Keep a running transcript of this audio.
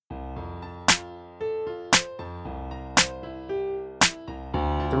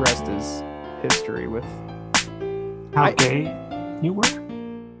the rest is history with how gay you were.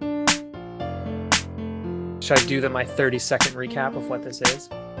 Should I do my 30-second recap of what this is?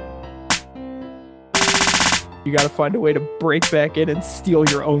 You got to find a way to break back in and steal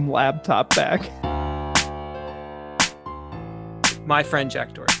your own laptop back. My friend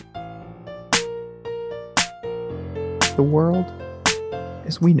Jack Dorsey. The world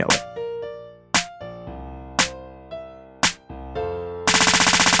as we know it.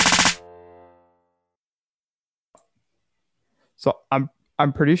 So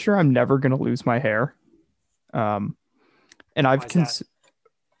I'm pretty sure I'm never gonna lose my hair. And I've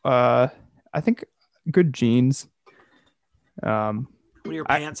I think good genes. What do your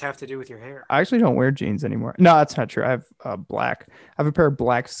pants have to do with your hair? I actually don't wear jeans anymore. No, that's not true. I have black. I have a pair of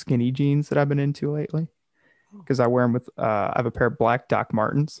black skinny jeans that I've been into lately because I wear them with. I have a pair of black Doc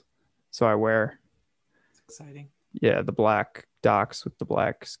Martens, so I wear. It's exciting. Yeah, the black Docs with the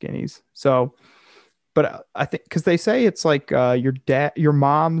black skinnies. So, but I think because they say it's like your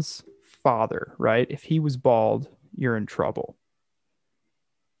mom's father, right? If he was bald, you're in trouble.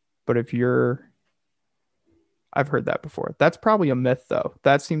 But if I've heard that before. That's probably a myth, though.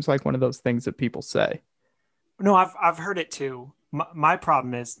 That seems like one of those things that people say. No, I've heard it too. My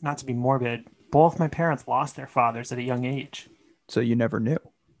problem is, not to be morbid, both my parents lost their fathers at a young age. So you never knew.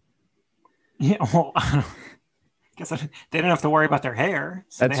 Yeah, well, I guess they didn't have to worry about their hair,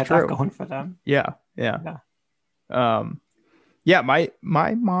 so That's they had true. that going for them. Yeah. Yeah, my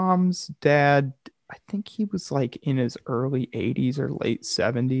mom's dad, I think he was like in his early 80s or late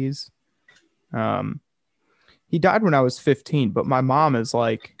 70s. He died when I was 15, but my mom is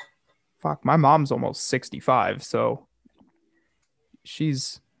like, my mom's almost 65, so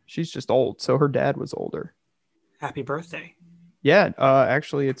she's just old. So her dad was older. Happy birthday. Yeah,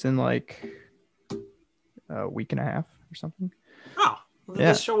 actually it's in like a week and a half or something. Oh, well,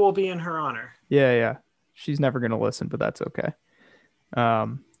 Yeah. This show will be in her honor. Yeah. She's never going to listen, but that's okay. I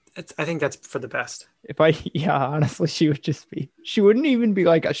think that's for the best. Honestly, she wouldn't even be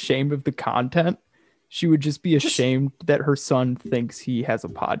like ashamed of the content. She would just be ashamed that her son thinks he has a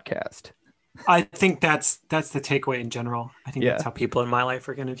podcast. I think that's the takeaway in general. I think Yeah. that's how people in my life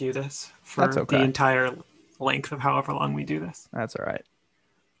are going to view this for That's okay. the entire length of however long we do this. That's all right.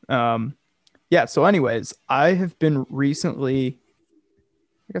 Yeah. So anyways, I have been recently,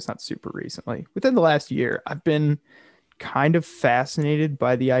 I guess not super recently, within the last year, I've been kind of fascinated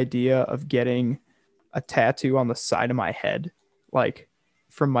by the idea of getting a tattoo on the side of my head, like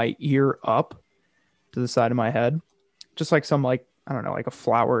from my ear up to the side of my head, just like some, like, I don't know, like a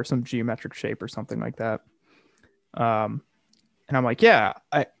flower or some geometric shape or something like that. And I'm like, yeah,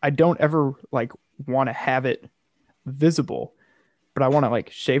 I don't ever like want to have it visible, but I want to like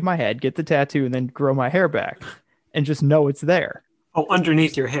shave my head, get the tattoo, and then grow my hair back and just know it's there. Oh,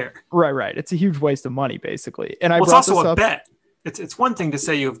 underneath your hair. Right. It's a huge waste of money, basically. And It's also a bet. It's one thing to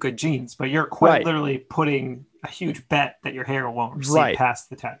say you have good genes, but you're quite literally putting a huge bet that your hair won't recede past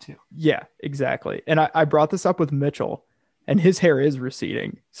the tattoo. Yeah, exactly. And I brought this up with Mitchell, and his hair is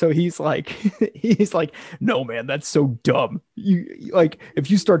receding. So he's like, no, man, that's so dumb. You like,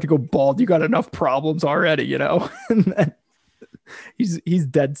 if you start to go bald, you got enough problems already, you know? And then he's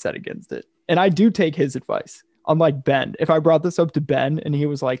dead set against it. And I do take his advice. Unlike Ben, if I brought this up to Ben and he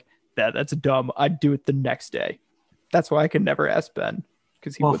was like, that's dumb, I'd do it the next day. That's why I can never ask Ben.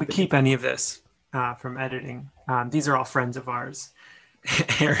 Because if we keep any of this from editing, these are all friends of ours.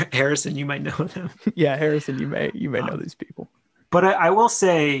 Harrison, you might know them. Yeah, Harrison, you may know these people. But I will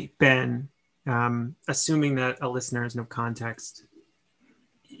say, Ben, assuming that a listener has no context,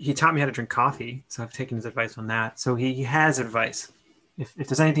 he taught me how to drink coffee, so I've taken his advice on that. So he has advice. If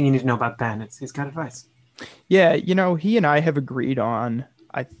there's anything you need to know about Ben, he's got advice. Yeah, you know, he and I have agreed on,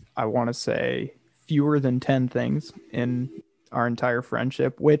 I want to say, fewer than 10 things in our entire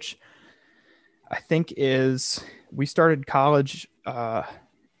friendship, which I think is, we started college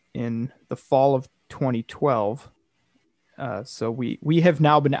in the fall of 2012. So we have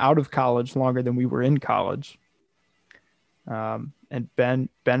now been out of college longer than we were in college. And Ben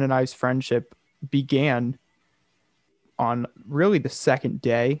and I's friendship began on really the second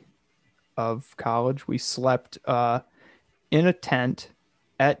day of college. We slept in a tent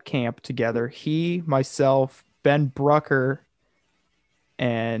at camp together. He, myself, Ben Brucker,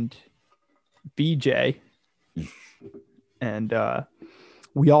 and BJ. And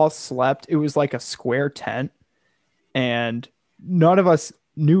we all slept. It was like a square tent. And none of us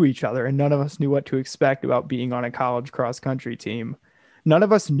knew each other, and none of us knew what to expect about being on a college cross-country team. None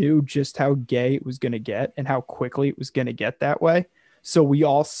of us knew just how gay it was going to get and how quickly it was going to get that way. So we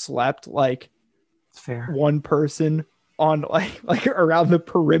all slept like Fair. one person on like around the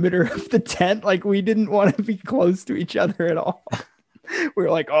perimeter of the tent. Like we didn't want to be close to each other at all. We were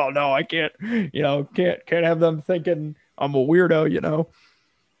like, oh no, I can't, can't have them thinking I'm a weirdo,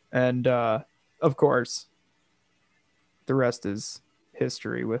 And of course, the rest is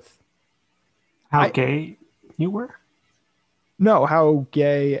history with How gay you were? No, how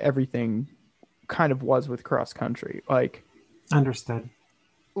gay everything kind of was with cross country. Understood.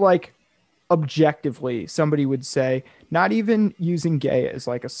 Like objectively, somebody would say, not even using gay as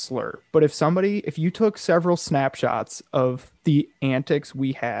like a slur, but if you took several snapshots of the antics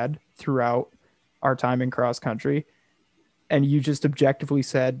we had throughout our time in cross country, and you just objectively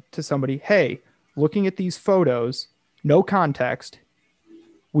said to somebody, hey, looking at these photos, no context,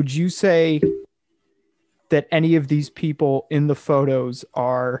 would you say that any of these people in the photos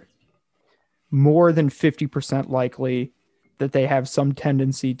are more than 50% likely that they have some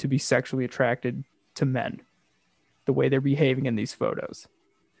tendency to be sexually attracted to men, the way they're behaving in these photos?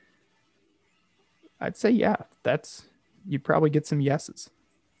 I'd say, yeah, you'd probably get some yeses.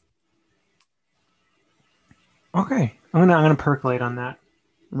 Okay. I'm gonna percolate on that.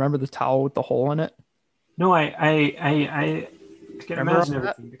 Remember the towel with the hole in it? No, I can Remember imagine all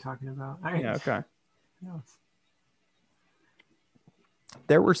that? everything you're talking about. Yeah, okay. No.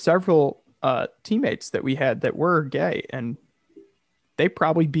 There were several teammates that we had that were gay, and they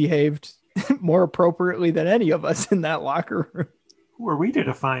probably behaved more appropriately than any of us in that locker room. Who are we to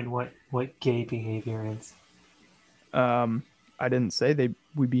define what gay behavior is? I didn't say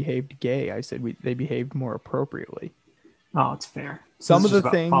we behaved gay. I said they behaved more appropriately. Oh, it's fair. Some This of is the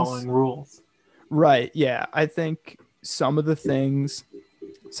about things, following rules. right? Yeah, I think some of the things,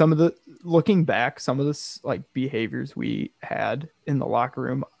 looking back, some of the like behaviors we had in the locker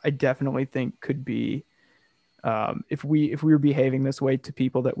room, I definitely think could be, if we were behaving this way to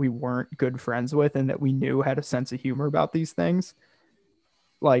people that we weren't good friends with and that we knew had a sense of humor about these things.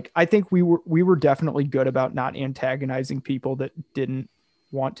 Like, I think we were definitely good about not antagonizing people that didn't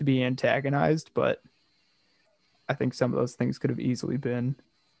want to be antagonized, but I think some of those things could have easily been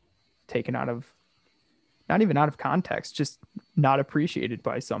taken out of, not even out of context, just not appreciated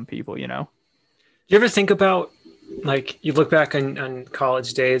by some people, Do you ever think about, like, you look back on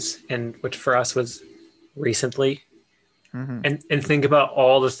college days, and which for us was recently, and think about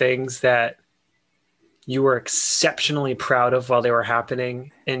all the things that you were exceptionally proud of while they were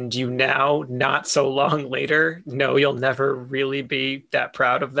happening, and you now, not so long later, know you'll never really be that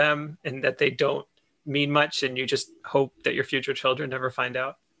proud of them and that they don't mean much, and you just hope that your future children never find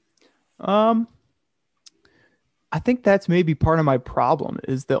out? I think that's maybe part of my problem,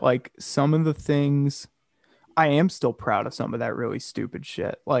 is that like some of the things, I am still proud of some of that really stupid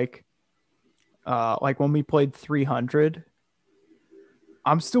shit. Like when we played 300,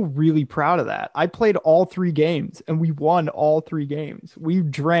 I'm still really proud of that. I played all 3 games and we won all 3 games. We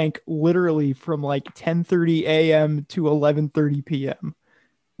drank literally from like 10:30 a.m. to 11:30 p.m.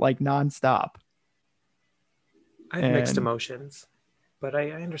 like nonstop. I have mixed emotions, but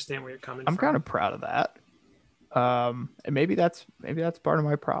I understand where you're coming from. I'm kind of proud of that. And maybe that's part of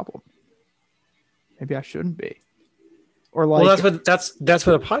my problem. Maybe I shouldn't be. Or like, well, that's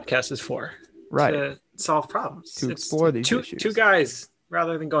what a podcast is for, right? To solve problems, to explore these issues. Two guys,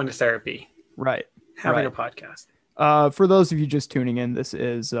 rather than going to therapy, right? Having a podcast. For those of you just tuning in, this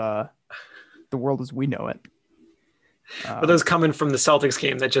is The World as We Know It. For those coming from the Celtics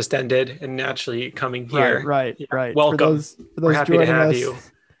game that just ended and naturally coming here, right. Welcome. For those We're happy to have you.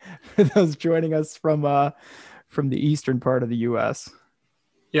 For those joining us from the eastern part of the U.S.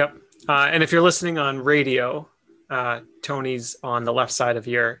 Yep. And if you're listening on radio, Tony's on the left side of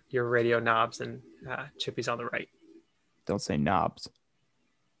your radio knobs, and Chippy's on the right. Don't say knobs.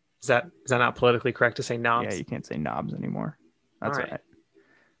 Is that not politically correct to say knobs? Yeah, you can't say knobs anymore. That's all right.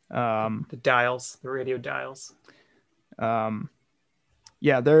 The radio dials. Yeah,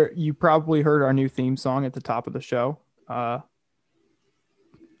 you probably heard our new theme song at the top of the show.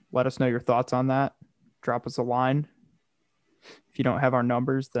 Let us know your thoughts on that. Drop us a line. If you don't have our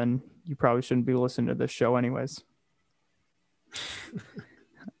numbers, then you probably shouldn't be listening to this show anyways.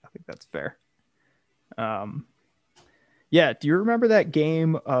 I think that's fair. Yeah, do you remember that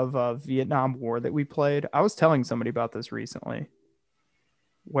game of Vietnam War that we played? I was telling somebody about this recently,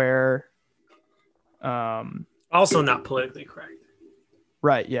 where also not politically correct.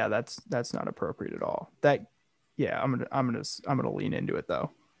 Right, yeah, that's not appropriate at all. I'm gonna lean into it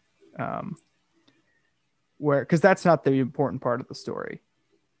though. Because that's not the important part of the story.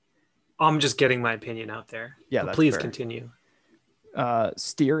 I'm just getting my opinion out there. Yeah, but please fair. Continue.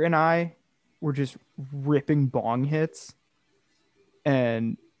 Steer and I were just ripping bong hits,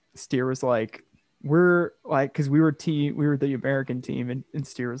 and Steer was like, we're like, because we were the American team, and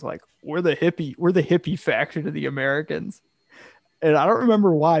Steer was like, we're the hippie faction of the Americans. And I don't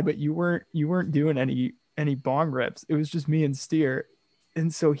remember why, but you weren't doing any bong rips. It was just me and Steer.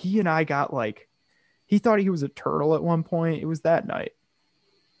 And so he and I got like, he thought he was a turtle at one point. It was that night.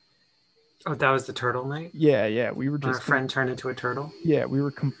 Oh, that was the turtle night? Yeah. We were When our just friend turned into a turtle? yeah, we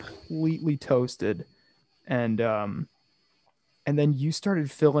were completely toasted. And then you started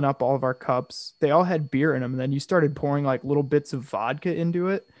filling up all of our cups. They all had beer in them, and then you started pouring like little bits of vodka into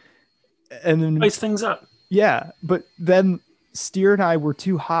it. And then Spice things up. yeah, but then Steer and I were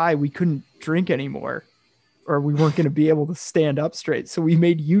too high. We couldn't drink anymore, or we weren't going to be able to stand up straight. So we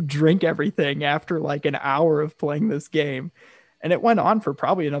made you drink everything after like an hour of playing this game. And it went on for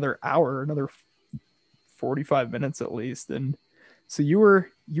probably another hour, another 45 minutes at least. And so you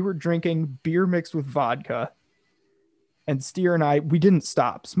were drinking beer mixed with vodka. And Steer and I, we didn't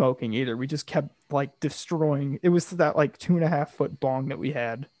stop smoking either. We just kept like destroying. It was that like 2.5-foot bong that we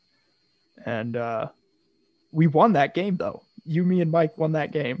had. And we won that game though. You, me, and Mike won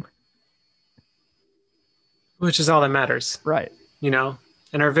that game. Which is all that matters, Right. you know?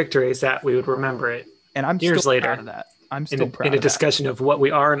 And our victory is that we would remember it And I'm years still later proud of that. I'm still proud in a of that. discussion of what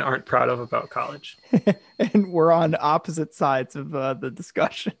we are and aren't proud of about college. And we're on opposite sides of the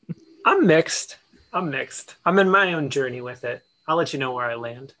discussion. I'm mixed. I'm in my own journey with it. I'll let you know where I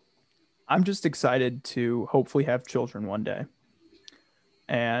land. I'm just excited to hopefully have children one day.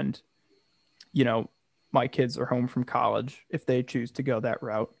 And, you know, my kids are home from college if they choose to go that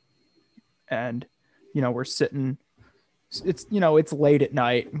route. And, you know, we're sitting, it's late at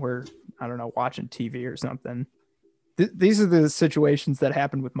night. We're, I don't know, watching TV or something. These are the situations that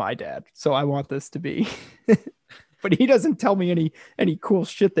happened with my dad. So I want this to be, but he doesn't tell me any cool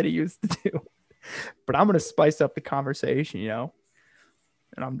shit that he used to do. But I'm going to spice up the conversation, you know?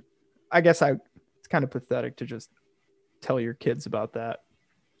 And I guess it's kind of pathetic to just tell your kids about that.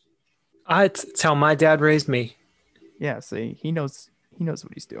 It's how my dad raised me. Yeah. See, he knows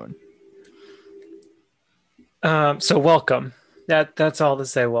what he's doing. So welcome. That's all to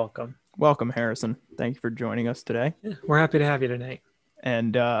say. Welcome. Welcome, Harrison. Thank you for joining us today. Yeah, we're happy to have you tonight.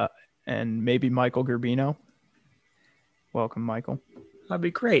 And maybe Michael Gerbino. Welcome, Michael. That'd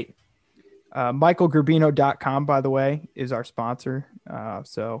be great. MichaelGerbino.com, by the way, is our sponsor.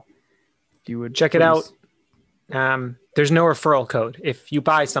 So if you would check it out. There's no referral code. If you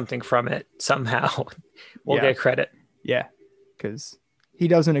buy something from it somehow, we'll get credit. Yeah, because he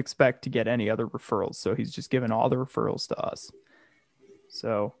doesn't expect to get any other referrals. So he's just giving all the referrals to us.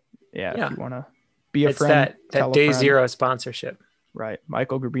 So yeah. If you want to be a friend, that day zero sponsorship. Right.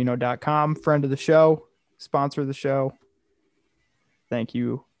 MichaelGerbino.com, friend of the show, sponsor of the show. Thank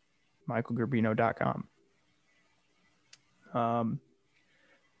you, MichaelGerbino.com.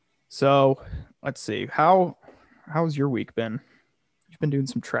 So let's see. How's your week been? You've been doing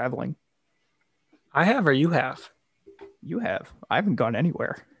some traveling. I have, or you have? You have. I haven't gone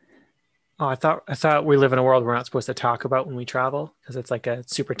anywhere. Oh, I thought we live in a world we're not supposed to talk about when we travel because it's like a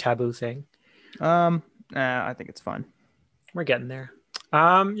super taboo thing. I think it's fun. We're getting there.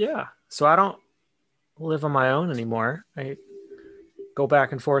 Yeah. So I don't live on my own anymore. I go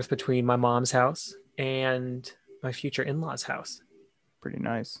back and forth between my mom's house and my future in-laws' house. Pretty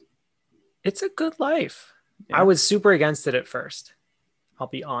nice. It's a good life. Yeah. I was super against it at first. I'll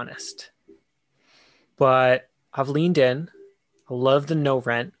be honest. But I've leaned in. I love the no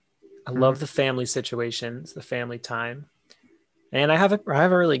rent. I love the family situations, the family time. And I have it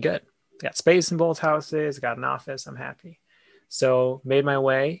really good. Got space in both houses, got an office. I'm happy. So made my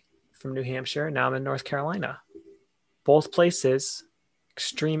way from New Hampshire. Now I'm in North Carolina. Both places,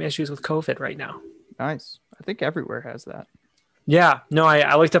 extreme issues with COVID right now. Nice. I think everywhere has that. Yeah. No,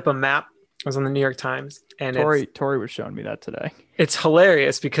 I looked up a map. I was on the New York Times, and Tori was showing me that today. It's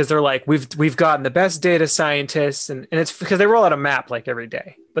hilarious because they're like, we've gotten the best data scientists, and it's because they roll out a map like every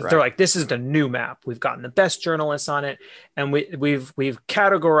day. But they're like, this is the new map. We've gotten the best journalists on it, and we've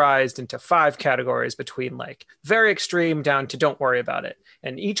categorized into 5 categories between like very extreme down to don't worry about it.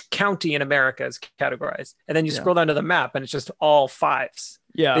 And each county in America is categorized. And then you scroll down to the map, and it's just all 5s.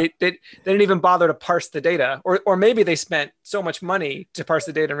 Yeah, they didn't even bother to parse the data, or maybe they spent so much money to parse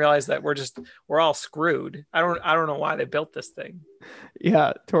the data and realize that we're all screwed. I don't know why they built this thing.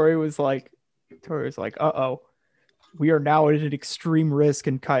 Yeah, Tori was like, uh-oh, we are now at an extreme risk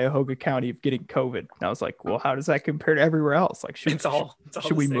in Cuyahoga County of getting COVID. And I was like, well, how does that compare to everywhere else? Like, should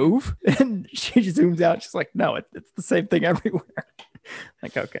we move? And she zooms out. She's like, no, it's the same thing everywhere.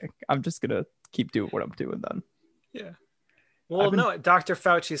 Like, okay, I'm just gonna keep doing what I'm doing then. Yeah. Well, no, Dr.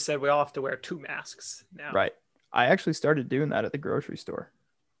 Fauci said we all have to wear 2 masks now. Right. I actually started doing that at the grocery store.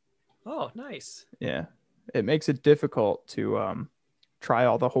 Oh, nice. Yeah. It makes it difficult to try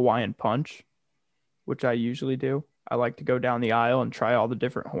all the Hawaiian punch, which I usually do. I like to go down the aisle and try all the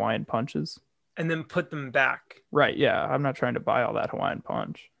different Hawaiian punches. And then put them back. Right. Yeah. I'm not trying to buy all that Hawaiian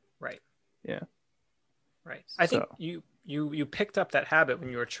punch. Right. Yeah. Right. I think So- you picked up that habit when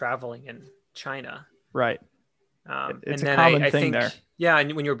you were traveling in China. Right. And It's a then common I thing think, there. yeah,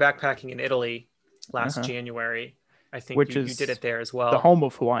 and when you were backpacking in Italy last Uh-huh. January, I think Which you is did it there as well. The home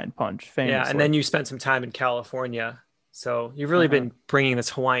of Hawaiian punch, famously. Yeah, and then you spent some time in California. So you've really been bringing this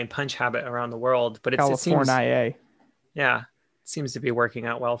Hawaiian punch habit around the world. But it seems, California. yeah, it seems to be working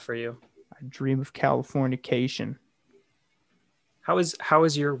out well for you. I dream of Californication. How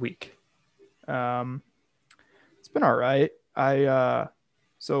is your week? It's been all right.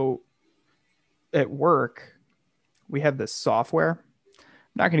 So at work, we have this software. I'm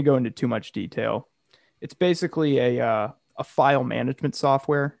not going to go into too much detail. It's basically a file management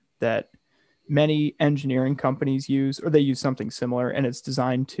software that many engineering companies use, or they use something similar, and it's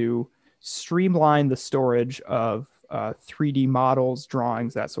designed to streamline the storage of 3D models,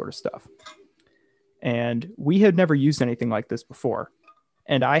 drawings, that sort of stuff. And we had never used anything like this before.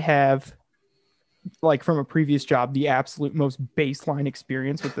 And I have, like from a previous job, the absolute most baseline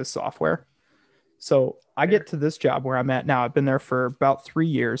experience with this software. So I get to this job where I'm at now. I've been there for about 3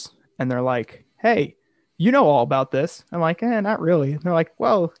 years, and they're like, "Hey, you know all about this." I'm like, not really. And they're like,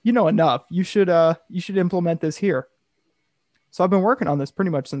 "Well, you know enough. You should implement this here." So I've been working on this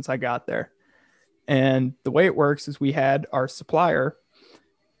pretty much since I got there. And the way it works is we had our supplier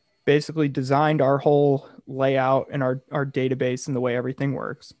basically designed our whole layout and our database and the way everything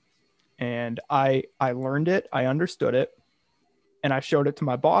works. And I learned it, I understood it, and I showed it to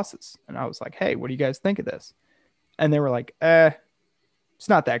my bosses. And I was like, "Hey, what do you guys think of this?" And they were like, "It's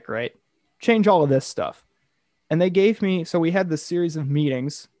not that great. Change all of this stuff." And they gave me, so we had this series of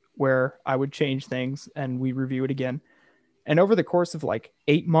meetings where I would change things and we review it again. And over the course of like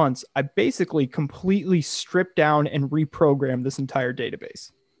 8 months, I basically completely stripped down and reprogrammed this entire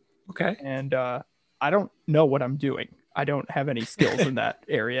database. Okay. And I don't know what I'm doing. I don't have any skills in that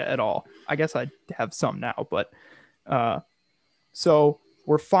area at all. I guess I have some now, but so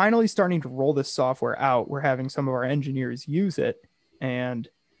we're finally starting to roll this software out. We're having some of our engineers use it, and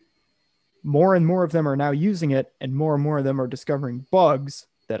more of them are now using it, and more of them are discovering bugs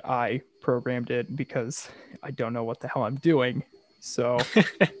that I programmed it because I don't know what the hell I'm doing. So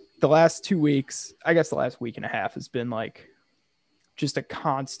the last 2 weeks, I guess the last week and a half has been like just a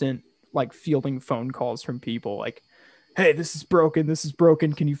constant like fielding phone calls from people like, "Hey, this is broken.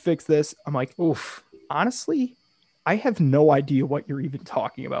 Can you fix this?" I'm like, "Oof, honestly, I have no idea what you're even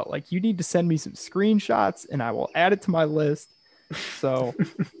talking about. Like, you need to send me some screenshots and I will add it to my list." So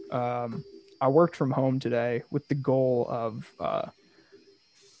I worked from home today with the goal of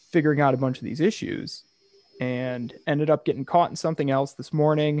figuring out a bunch of these issues, and ended up getting caught in something else this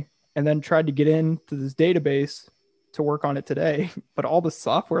morning, and then tried to get into this database to work on it today, but all the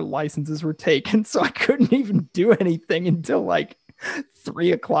software licenses were taken, so I couldn't even do anything until like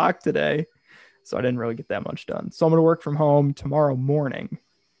 3 o'clock today. So I didn't really get that much done. So I'm going to work from home tomorrow morning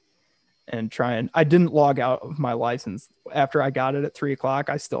and I didn't log out of my license after I got it at 3 o'clock.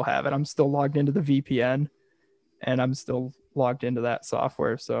 I still have it. I'm still logged into the VPN, and I'm still logged into that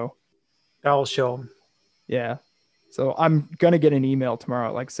software. So I'll show them. yeah. So I'm going to get an email tomorrow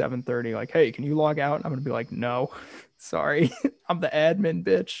at like 7:30, like, "Hey, can you log out?" And I'm going to be like, "No, sorry. I'm the admin,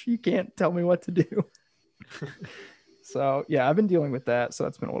 bitch. You can't tell me what to do." So yeah, I've been dealing with that. So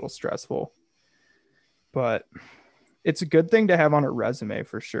that's been a little stressful, but it's a good thing to have on a resume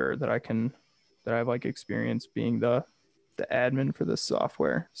for sure that I have like experience being the admin for this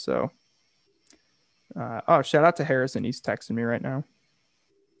software. So, shout out to Harrison. He's texting me right now.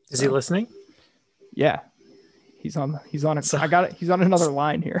 Is he listening? Yeah. He's on it. I got it. He's on another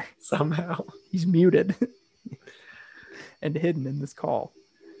line here. Somehow. He's muted and hidden in this call.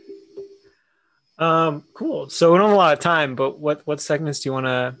 Cool. So we don't have a lot of time, but what segments do you want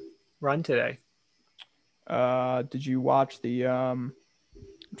to run today? Did you watch I'm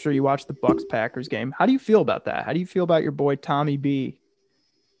sure you watched the Bucks Packers game. How do you feel about that? How do you feel about your boy Tommy B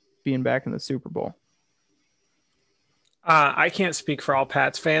being back in the Super Bowl? I can't speak for all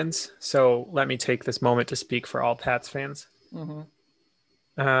Pats fans, so let me take this moment to speak for all Pats fans.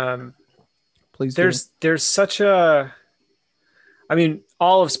 Please do. There's such a, I mean,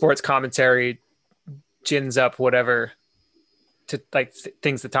 all of sports commentary gins up whatever to like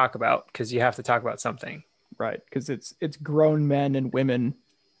things to talk about, because you have to talk about something. Right, because it's grown men and women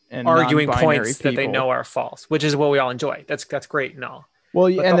and arguing non-binary points that they people. know are false, which is what we all enjoy. That's great and all.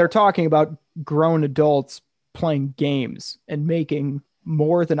 Well, But and they're talking about grown adults playing games and making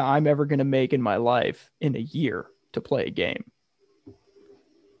more than I'm ever going to make in my life in a year to play a game.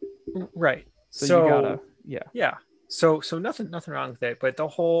 Right. So you gotta, yeah. So nothing wrong with it, but the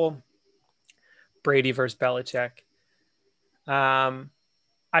whole Brady versus Belichick.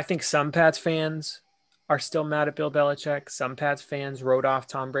 I think some Pats fans are still mad at Bill Belichick. Some Pats fans wrote off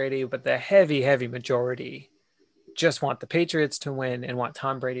Tom Brady, but the heavy majority just want the Patriots to win and want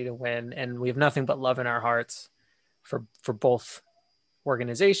Tom Brady to win. And we have nothing but love in our hearts for both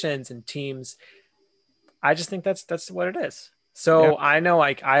organizations and teams. I just think that's what it is. So I know,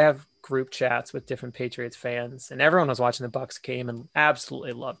 like, I have group chats with different Patriots fans, and everyone was watching the Bucks game and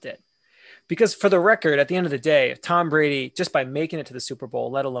absolutely loved it. Because for the record, at the end of the day, if Tom Brady, just by making it to the Super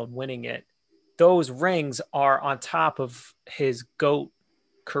Bowl, let alone winning it, those rings are on top of his GOAT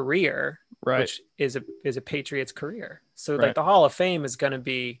career, which is a Patriots career. So like the Hall of Fame is going to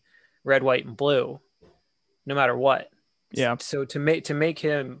be red, white, and blue, no matter what. Yeah. So to make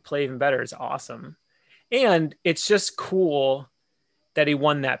him play even better is awesome. And it's just cool that he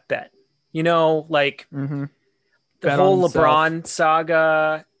won that bet. You know, like the Bet whole on LeBron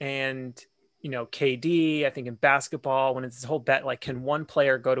saga and, you know, KD, I think in basketball, when it's this whole bet, like, can one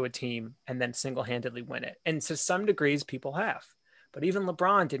player go to a team and then single-handedly win it? And to some degrees, people have. But even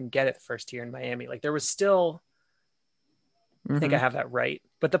LeBron didn't get it the first year in Miami. Like, there was still, I think I have that right.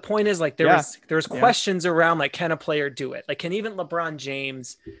 But the point is, like, there was questions around, like, can a player do it? Like, can even LeBron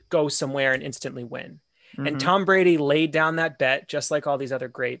James go somewhere and instantly win? And Tom Brady laid down that bet, just like all these other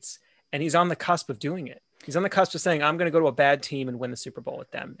greats. And he's on the cusp of doing it. He's on the cusp of saying, I'm going to go to a bad team and win the Super Bowl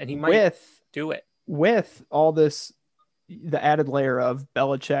with them. And he might do it. With all this, the added layer of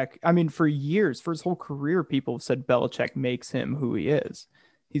Belichick. I mean, for years, for his whole career, people have said Belichick makes him who he is.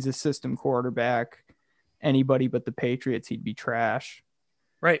 He's a system quarterback. Anybody but the Patriots, he'd be trash.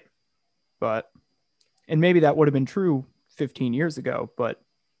 Right. And maybe that would have been true 15 years ago, but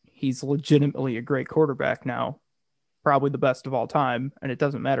he's legitimately a great quarterback now. Probably the best of all time. And it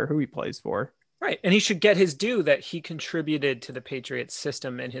doesn't matter who he plays for. Right. And he should get his due that he contributed to the Patriots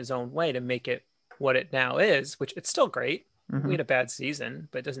system in his own way to make it what it now is, which it's still great. We had a bad season,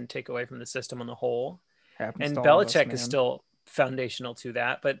 but it doesn't take away from the system on the whole. And Belichick is still foundational to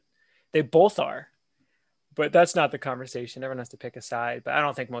that, but they both are. But that's not the conversation. Everyone has to pick a side, but I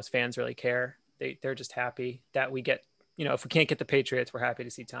don't think most fans really care. They're just happy that we get, you know, if we can't get the Patriots, we're happy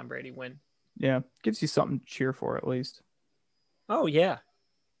to see Tom Brady win. Yeah. Gives you something to cheer for at least. Oh, yeah.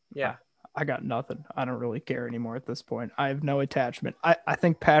 Yeah. I got nothing. I don't really care anymore at this point. I have no attachment. I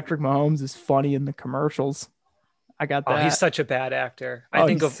think Patrick Mahomes is funny in the commercials. I got that. Oh, he's such a bad actor. I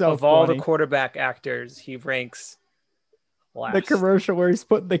think of all the quarterback actors, he ranks last. The commercial where he's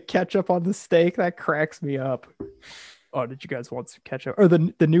putting the ketchup on the steak, that cracks me up. Oh, did you guys want some ketchup? Or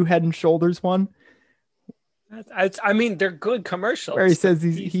the new Head and Shoulders one? I mean, they're good commercials. Where he says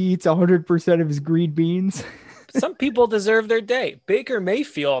he eats 100% of his green beans. Some people deserve their day. Baker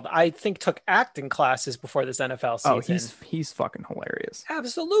Mayfield, I think, took acting classes before this NFL season. Oh, he's fucking hilarious.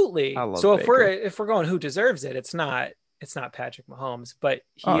 Absolutely. I love so Baker. if we're going who deserves it, it's not Patrick Mahomes, but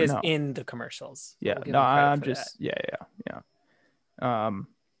he is in the commercials. Yeah. I'm just yeah.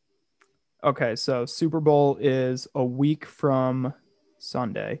 Okay, so Super Bowl is a week from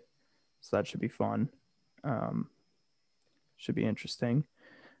Sunday, so that should be fun. Should be interesting.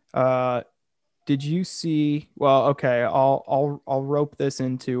 Did you see? Well, okay, I'll rope this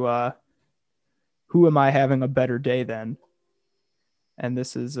into who am I having a better day than? And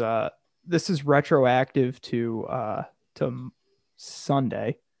this is retroactive to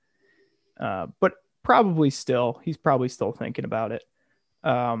Sunday, but he's probably still thinking about it.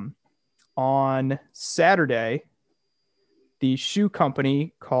 On Saturday, the shoe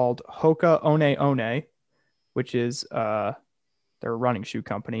company called Hoka One One, which is they're a running shoe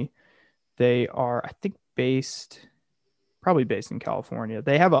company. They are, I think, probably based in California.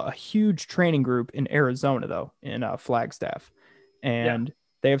 They have a huge training group in Arizona, though, in Flagstaff. And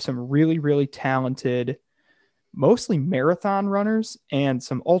they have some really, really talented, mostly marathon runners and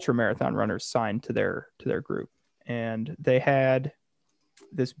some ultra marathon runners signed to their group. And they had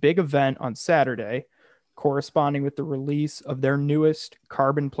this big event on Saturday corresponding with the release of their newest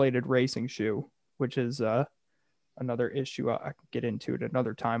carbon-plated racing shoe, which is another issue I can get into at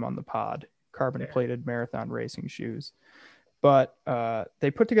another time on the pod. Carbon-plated marathon racing shoes. But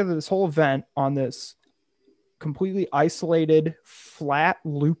they put together this whole event on this completely isolated, flat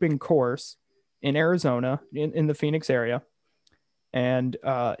looping course in Arizona, in the Phoenix area. And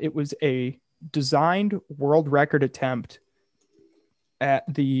it was a designed world record attempt at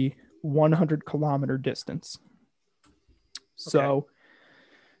the 100-kilometer distance. So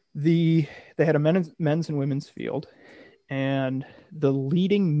they had a men's and women's field, And the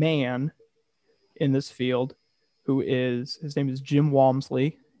leading man in this field, his name is Jim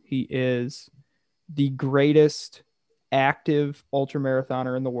Walmsley. He is the greatest active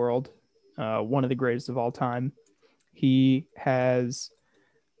ultramarathoner in the world, one of the greatest of all time. He has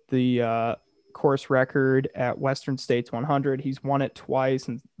the course record at Western States 100. He's won it twice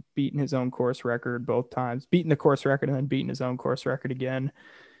and beaten his own course record both times, beaten the course record and then beaten his own course record again.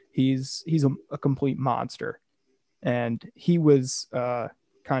 He's a complete monster. And he was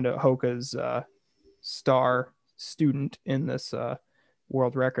kind of Hoka's star student in this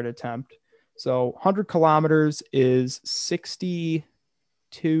world record attempt. So 100 kilometers is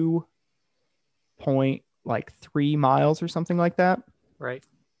 62.3 miles or something like that. Right.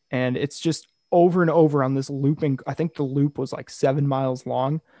 And it's just over and over on this looping. I think the loop was like 7 miles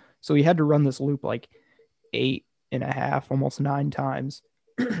long. So he had to run this loop like 8.5, almost 9 times.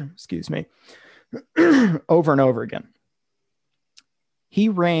 Excuse me. Over and over again. He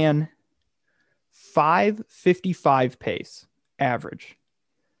ran 5:55 pace average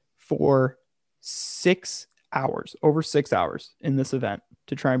for 6 hours, over 6 hours in this event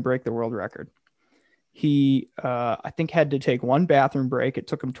to try and break the world record. He, I think, had to take one bathroom break. It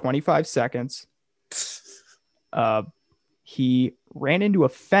took him 25 seconds. He ran into a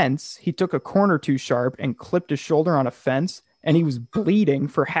fence. He took a corner too sharp and clipped his shoulder on a fence, and he was bleeding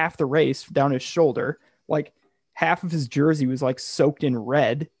for half the race down his shoulder. Like half of his jersey was like soaked in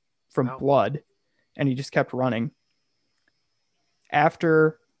red from blood, and he just kept running.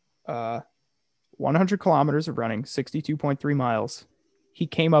 After 100 kilometers of running, 62.3 miles, he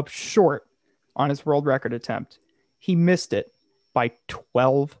came up short on his world record attempt. He missed it by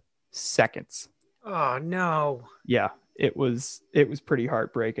 12 seconds. Oh no. Yeah, it was pretty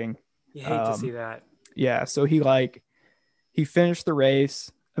heartbreaking. You hate to see that. Yeah, so he finished the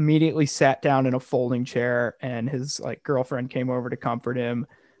race, immediately sat down in a folding chair, and his like girlfriend came over to comfort him,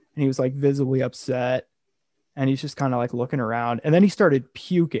 and he was like visibly upset, and he's just kind of like looking around, and then he started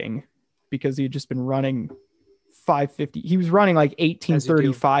puking because he had just been running 550. He was running like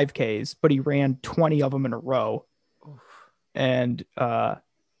 1835 Ks, but he ran 20 of them in a row. Oof. And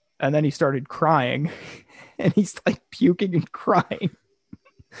then he started crying and he's like puking and crying.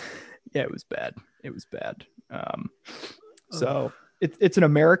 Yeah, it was bad. So it's an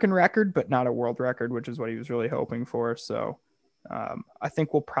American record, but not a world record, which is what he was really hoping for. So I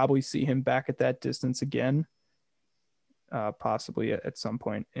think we'll probably see him back at that distance again, possibly at some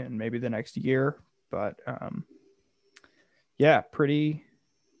point in maybe the next year. But yeah, pretty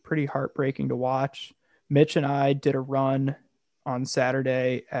heartbreaking to watch. Mitch and I did a run on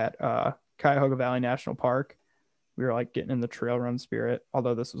Saturday at Cuyahoga Valley National Park. We were like getting in the trail run spirit,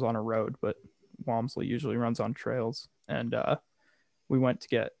 although this was on a road, but Walmsley usually runs on trails. And we went to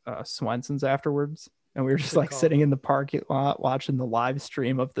get Swenson's afterwards, and we were just like sitting in the parking lot watching the live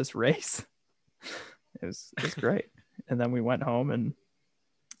stream of this race. It was great. And then we went home, and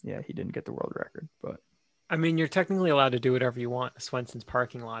yeah, he didn't get the world record, but I mean, you're technically allowed to do whatever you want in Swenson's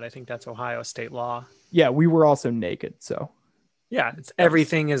parking lot. I think that's Ohio state law. Yeah, we were also naked, so yeah,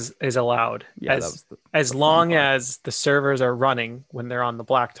 everything is allowed. Yeah, as long as the servers are running when they're on the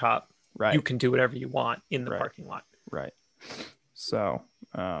blacktop. Right. You can do whatever you want in the parking lot. Right. So,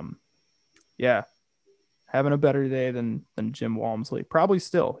 yeah, having a better day than Jim Walmsley. Probably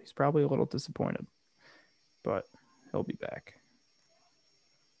still. He's probably a little disappointed, but he'll be back.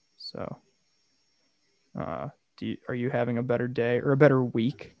 So, are you having a better day or a better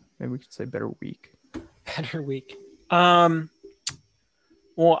week? Maybe we could say better week. Better week. Well,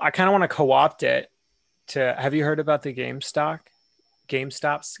 I kind of want to co-opt it to. Have you heard about the GameStop's? Squeeze?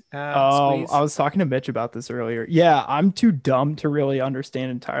 I was talking to Mitch about this earlier. Yeah, I'm too dumb to really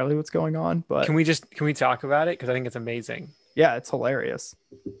understand entirely what's going on, but can we talk about it? Because I think it's amazing. Yeah, it's hilarious.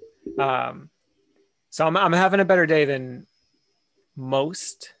 So I'm having a better day than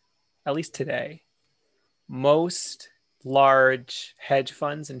most, at least today. Most large hedge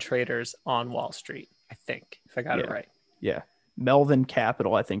funds and traders on Wall Street, I think, if I got it right. Yeah. Melvin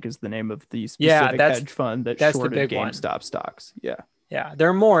Capital, I think, is the name of the specific hedge fund that shorted GameStop stocks. Yeah. Yeah. There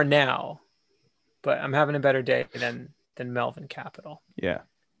are more now, but I'm having a better day than Melvin Capital. Yeah.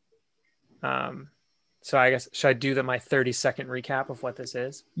 So I guess, should I do my 30-second recap of what this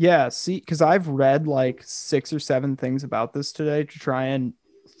is? Yeah. See, because I've read like 6 or 7 things about this today to try and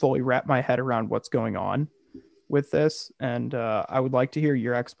fully wrap my head around what's going on with this. And I would like to hear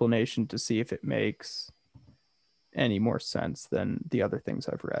your explanation to see if it makes any more sense than the other things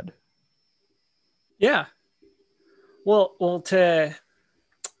I've read. Yeah. Well, to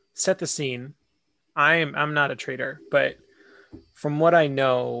set the scene, I'm not a trader, but from what I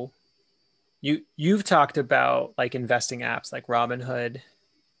know, You've talked about like investing apps like Robinhood.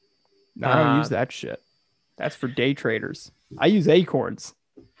 I don't use that shit. That's for day traders. I use Acorns.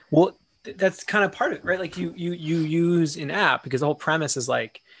 Well, that's kind of part of it, right? Like you use an app because the whole premise is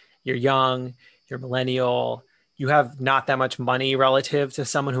like you're young, you're millennial, you have not that much money relative to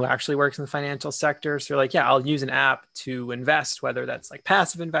someone who actually works in the financial sector. So you're like, yeah, I'll use an app to invest, whether that's like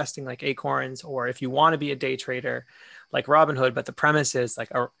passive investing like Acorns, or if you want to be a day trader like Robinhood. But the premise is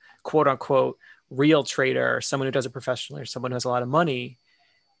like a quote unquote real trader, or someone who does it professionally, or someone who has a lot of money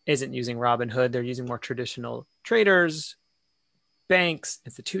isn't using Robinhood. They're using more traditional traders, banks,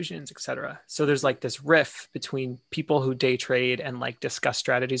 institutions, etc. So there's like this riff between people who day trade and like discuss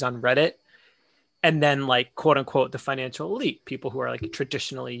strategies on Reddit, and then like quote unquote the financial elite, people who are like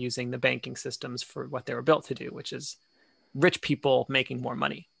traditionally using the banking systems for what they were built to do, which is rich people making more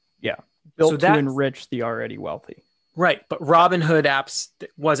money. Yeah, built to enrich the already wealthy. Right, but Robinhood apps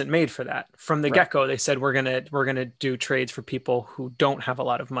wasn't made for that. From the get-go, they said we're gonna do trades for people who don't have a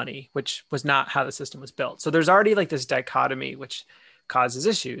lot of money, which was not how the system was built. So there's already like this dichotomy, which causes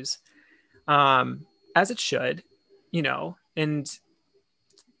issues, as it should, and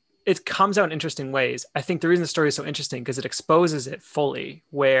it comes out in interesting ways. I think the reason the story is so interesting because it exposes it fully,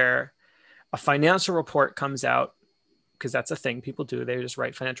 where a financial report comes out, because that's a thing people do. They just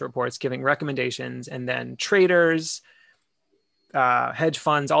write financial reports giving recommendations, and then traders, hedge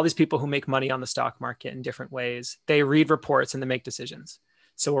funds, all these people who make money on the stock market in different ways, they read reports and they make decisions.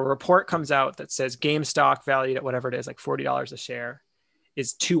 So a report comes out that says GameStop valued at whatever it is, like $40 a share,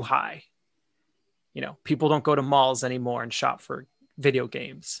 is too high. People don't go to malls anymore and shop for video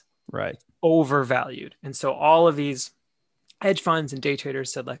games. Right. Overvalued. And so all of these hedge funds and day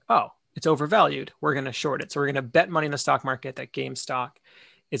traders said like, oh, it's overvalued. We're going to short it. So we're going to bet money in the stock market that GameStop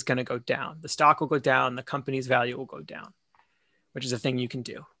is going to go down. The stock will go down. The company's value will go down, which is a thing you can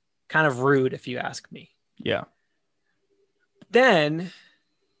do. Kind of rude if you ask me. Yeah. Then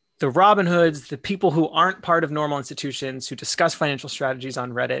the Robinhoods, the people who aren't part of normal institutions who discuss financial strategies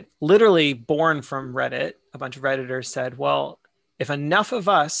on Reddit, literally born from Reddit, a bunch of Redditors said, well, if enough of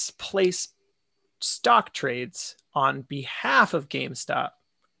us place stock trades on behalf of GameStop,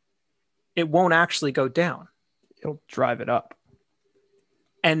 it won't actually go down. It'll drive it up.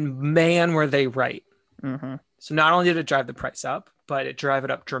 And man, were they right. Mm-hmm. So not only did it drive the price up, but it drove it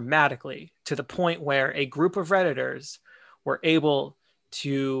up dramatically to the point where a group of Redditors were able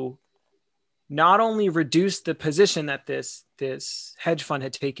to not only reduce the position that this hedge fund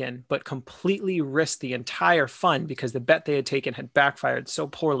had taken, but completely risk the entire fund because the bet they had taken had backfired so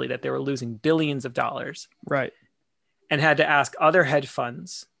poorly that they were losing billions of dollars. Right. And had to ask other hedge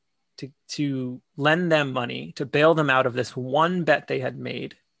funds to lend them money to bail them out of this one bet they had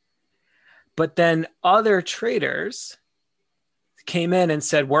made. But then other traders came in and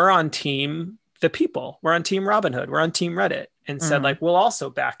said, we're on team the people. We're on team Robinhood. We're on team Reddit, and said like, we'll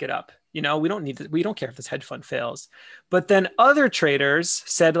also back it up. We don't care if this hedge fund fails. But then other traders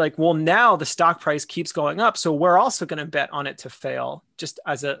said like, well, now the stock price keeps going up, so we're also going to bet on it to fail just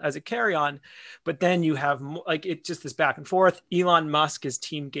as a carry on. But then you have like, it just this back and forth. Elon Musk is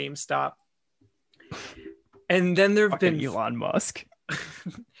team GameStop. And then there've been Elon Musk.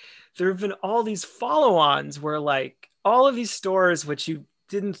 There have been all these follow-ons where like all of these stores, which you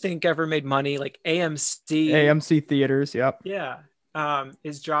didn't think ever made money, like AMC theaters. Yep. Yeah.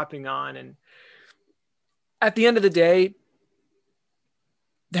 Is dropping on. And at the end of the day,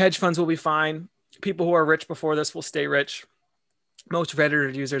 the hedge funds will be fine. People who are rich before this will stay rich. Most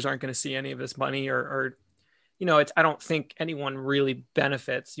Reddit users aren't going to see any of this money or I don't think anyone really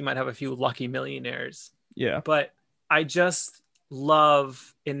benefits. You might have a few lucky millionaires. Yeah. But I just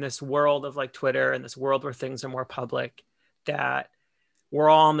love in this world of like Twitter and this world where things are more public that we're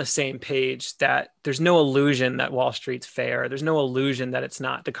all on the same page, that there's no illusion that Wall Street's fair. There's no illusion that it's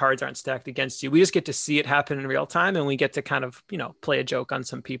not, the cards aren't stacked against you. We just get to see it happen in real time, and we get to kind of, play a joke on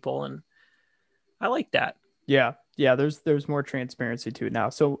some people. And I like that. Yeah. Yeah. There's more transparency to it now.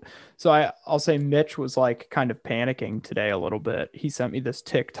 So I'll say Mitch was like kind of panicking today a little bit. He sent me this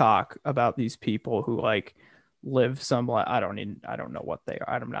TikTok about these people who like live some, I don't know what they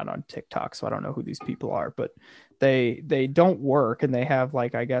are. I'm not on TikTok, so I don't know who these people are, but they don't work and they have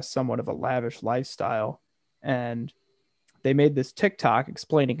like, I guess, somewhat of a lavish lifestyle. And they made this TikTok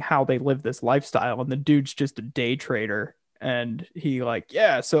explaining how they live this lifestyle. And the dude's just a day trader. And he like,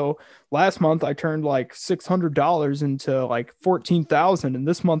 yeah, so last month I turned like $600 into like 14,000. And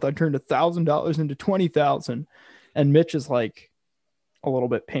this month I turned $1,000 into 20,000. And Mitch is like a little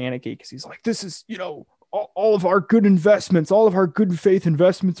bit panicky because he's like, this is, all of our good investments, all of our good faith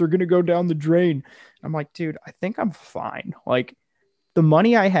investments are going to go down the drain. I'm like, dude, I think I'm fine. Like, the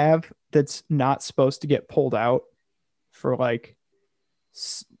money I have that's not supposed to get pulled out for like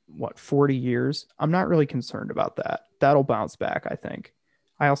 40 years, I'm not really concerned about that. That'll bounce back, I think.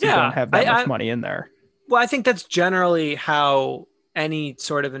 I also don't Yeah, have that much money in there. well, I think that's generally how any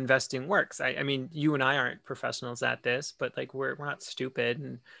sort of investing works. I mean, you and I aren't professionals at this, but like we're not stupid,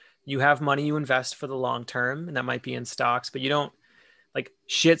 and you have money you invest for the long term, and that might be in stocks, but you don't like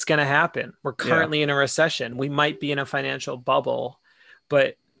shit's gonna happen. We're currently in a recession. We might be in a financial bubble,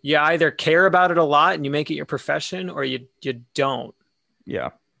 but you either care about it a lot and you make it your profession, or you don't. Yeah.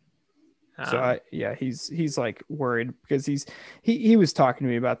 So he's like worried because he was talking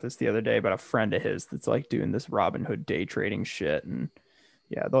to me about this the other day about a friend of his that's like doing this Robinhood day trading shit. And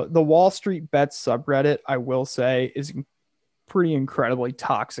yeah, the Wall Street Bets subreddit, I will say, is a pretty incredibly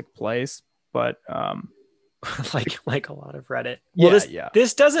toxic place, but like a lot of Reddit. Well,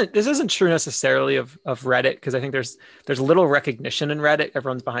 this isn't true necessarily of Reddit, because I think there's little recognition in Reddit.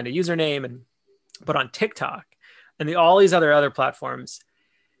 Everyone's behind a username, but on TikTok and all these other platforms,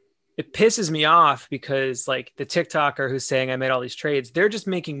 it pisses me off because like the TikToker who's saying I made all these trades, they're just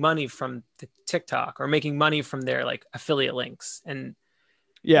making money from the TikTok or making money from their like affiliate links. And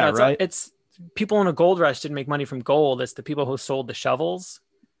it's people in a gold rush didn't make money from gold. It's the people who sold the shovels.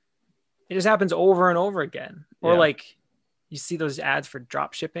 It just happens over and over again. Or like you see those ads for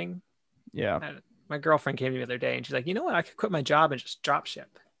drop shipping. Yeah. My girlfriend came to me the other day and she's like, you know what? I could quit my job and just drop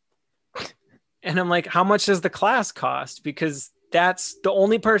ship. And I'm like, how much does the class cost? Because that's the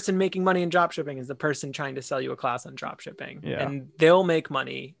only person making money in drop shipping is the person trying to sell you a class on drop shipping. Yeah. And they'll make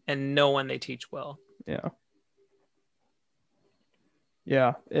money and no one they teach will. Yeah.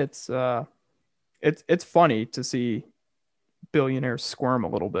 Yeah. It's funny to see billionaires squirm a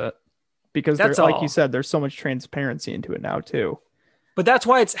little bit because like you said, there's so much transparency into it now too. But that's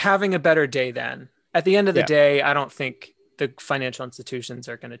why it's having a better day then. At the end of the day, I don't think the financial institutions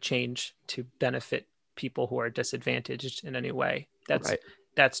are going to change to benefit people who are disadvantaged in any way.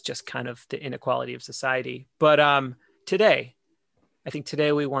 That's just kind of the inequality of society. But I think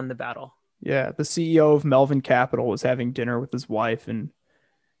today we won the battle. Yeah, the CEO of Melvin Capital was having dinner with his wife and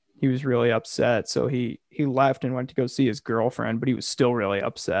he was really upset. So he left and went to go see his girlfriend, but he was still really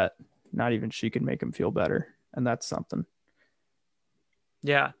upset. Not even she could make him feel better. And that's something.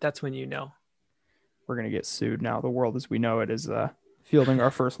 Yeah, that's when you know. We're going to get sued now. The world as we know it is fielding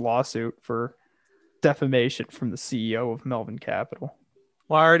our first lawsuit for defamation from the CEO of Melvin Capital.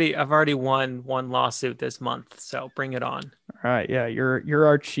 Well, I've already won one lawsuit this month, so bring it on. All right, yeah, you're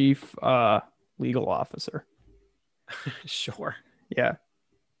our chief legal officer. Sure. Yeah,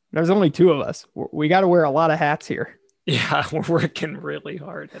 there's only two of us. We got to wear a lot of hats here. Yeah, we're working really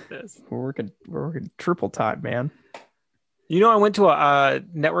hard at this. We're working triple time, man. You know, I went to a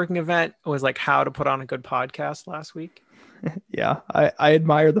networking event. It was like how to put on a good podcast last week. Yeah, I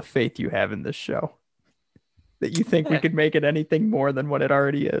admire the faith you have in this show. That you think we could make it anything more than what it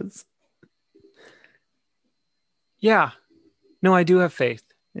already is. Yeah. No, I do have faith.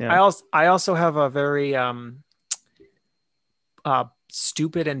 Yeah. I also have a very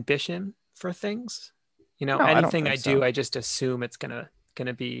stupid ambition for things. You know, anything I do, I just assume it's gonna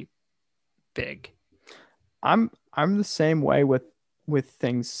be big. I'm the same way with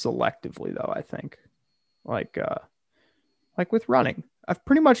things selectively though, I think. Like with running. I've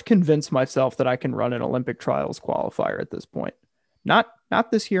pretty much convinced myself that I can run an Olympic trials qualifier at this point. Not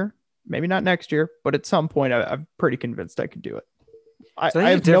this year, maybe not next year, but at some point I'm pretty convinced I could do it. So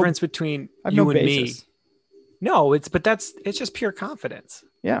I think the difference between you and me. No, it's just pure confidence.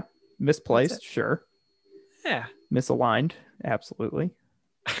 Yeah. Misplaced, sure. Yeah. Misaligned, absolutely.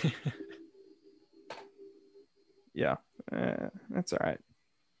 Yeah. That's all right.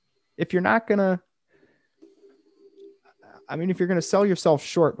 If you're not gonna if you're going to sell yourself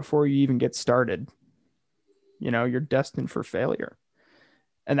short before you even get started, you're destined for failure.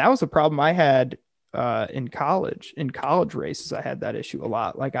 And that was a problem I had in college. In college races, I had that issue a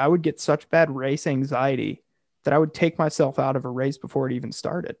lot. Like I would get such bad race anxiety that I would take myself out of a race before it even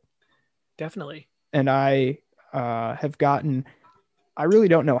started. Definitely. And I really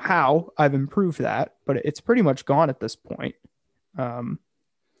don't know how I've improved that, but it's pretty much gone at this point. I'm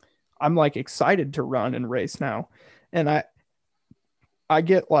like excited to run and race now. And I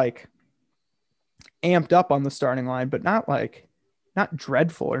get like amped up on the starting line, but not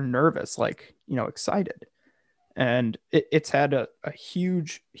dreadful or nervous, like, excited. And it's had a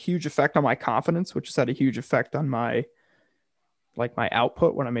huge, huge effect on my confidence, which has had a huge effect on my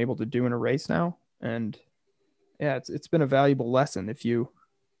output, what I'm able to do in a race now. And yeah, it's been a valuable lesson. It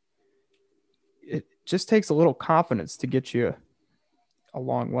just takes a little confidence to get you a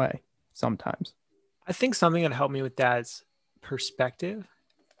long way sometimes. I think something that helped me with that is perspective.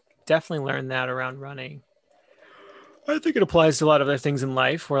 Definitely learned that around running. I think it applies to a lot of other things in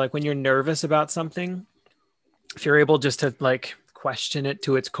life where like when you're nervous about something, if you're able just to like question it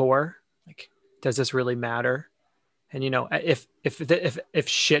to its core, like, does this really matter? And, you know, if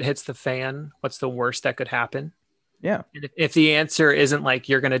shit hits the fan, what's the worst that could happen? Yeah. And if the answer isn't like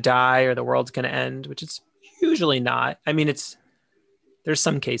you're going to die or the world's going to end, which it's usually not. I mean, there's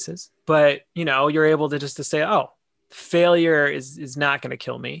some cases, but you know, you're able to just to say, oh, failure is not going to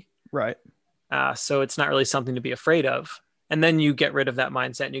kill me. Right. So it's not really something to be afraid of. And then you get rid of that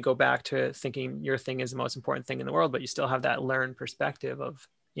mindset and you go back to thinking your thing is the most important thing in the world, but you still have that learned perspective of,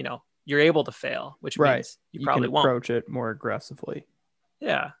 you know, you're able to fail, which means you probably can won't approach it more aggressively.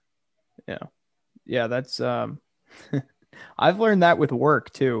 Yeah. Yeah. That's, I've learned that with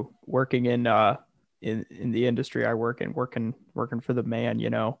work too, working in the industry I work in, working for the man, you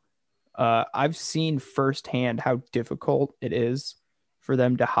know, I've seen firsthand how difficult it is for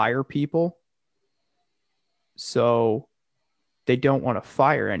them to hire people. So they don't want to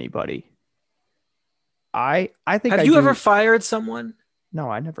fire anybody. I think have you ever fired someone? No,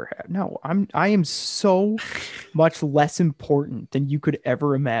 I never have. No, I am so much less important than you could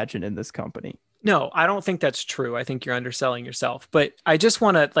ever imagine in this company. No, I don't think that's true. I think you're underselling yourself, but I just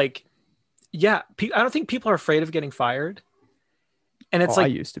want to like, yeah, I don't think people are afraid of getting fired. And it's I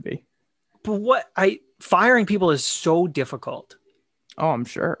like, used to be, but firing people is so difficult. Oh, I'm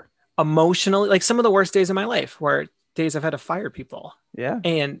sure. Emotionally, like some of the worst days of my life were days I've had to fire people. Yeah.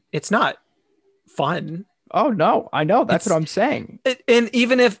 And it's not fun. Oh no, I know. That's what I'm saying. And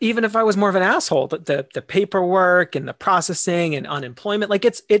even if I was more of an asshole, the paperwork and the processing and unemployment, like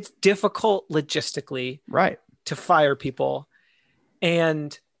it's difficult logistically, right, to fire people.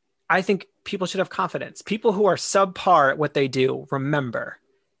 And I think people should have confidence. People who are subpar at what they do, remember,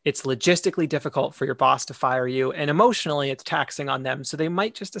 it's logistically difficult for your boss to fire you, and emotionally it's taxing on them. So they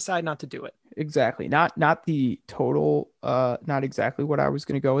might just decide not to do it. Exactly. Not the total, not exactly what I was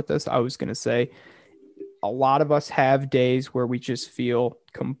going to go with this. I was going to say, a lot of us have days where we just feel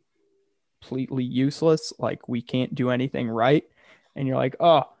completely useless, like we can't do anything right. And you're like,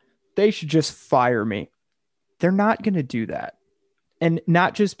 oh, they should just fire me. They're not going to do that. And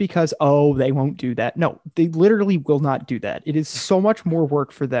not just because, oh, they won't do that. No, they literally will not do that. It is so much more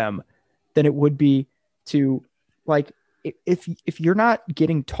work for them than it would be to, like, if you're not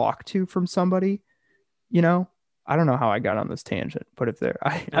getting talked to from somebody, you know, I don't know how I got on this tangent, but if they're,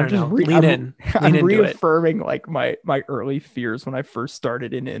 I'm just I'm reaffirming like my early fears when I first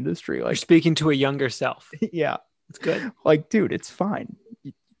started in industry. Like, you're speaking to a younger self. Yeah, it's good. Like, dude, it's fine.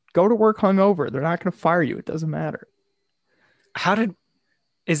 Go to work hungover. They're not going to fire you. It doesn't matter.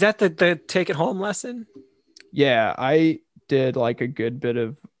 Is that the take it home lesson? Yeah, I did like a good bit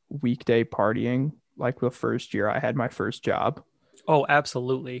of weekday partying. Like the first year I had my first job. Oh,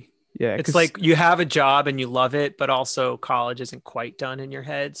 absolutely. Yeah, it's like you have a job and you love it, but also college isn't quite done in your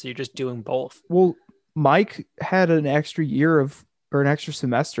head. So you're just doing both. Well, Mike had an extra year or an extra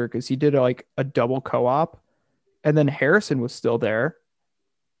semester because he did like a double co-op, and then Harrison was still there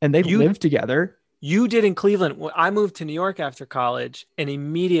and they lived together. You did in Cleveland. I moved to New York after college, and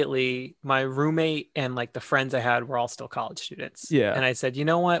immediately my roommate and like the friends I had were all still college students. Yeah. And I said, you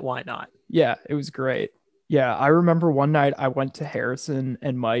know what? Why not? Yeah, it was great. Yeah, I remember one night I went to Harrison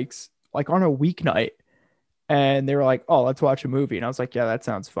and Mike's like on a weeknight, and they were like, oh, let's watch a movie. And I was like, yeah, that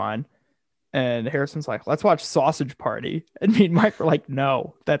sounds fine. And Harrison's like, let's watch Sausage Party. And me and Mike were like,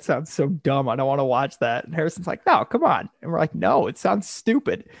 no, that sounds so dumb. I don't want to watch that. And Harrison's like, no, come on. And we're like, no, it sounds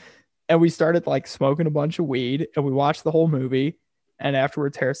stupid. And we started like smoking a bunch of weed and we watched the whole movie. And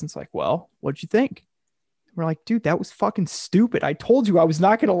afterwards, Harrison's like, well, what'd you think? We're like, dude, that was fucking stupid. I told you I was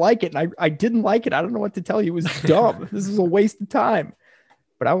not going to like it. And I didn't like it. I don't know what to tell you. It was dumb. This is a waste of time.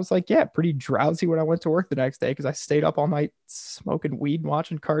 But I was like, yeah, pretty drowsy when I went to work the next day because I stayed up all night smoking weed and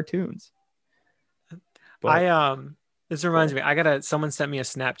watching cartoons. But, this reminds me, someone sent me a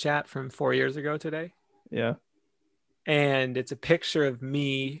Snapchat from 4 years ago today. Yeah. And it's a picture of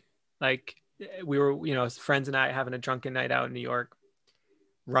me. Like we were, you know, friends and I having a drunken night out in New York,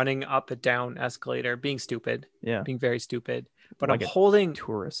 running up a down escalator, being stupid. Yeah. Being very stupid. But like I'm holding a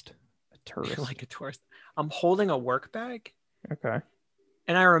tourist. Like a tourist. I'm holding a work bag. Okay.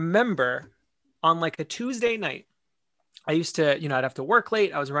 And I remember on like a Tuesday night, I used to, you know, I'd have to work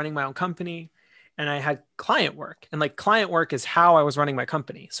late. I was running my own company and I had client work, and like client work is how I was running my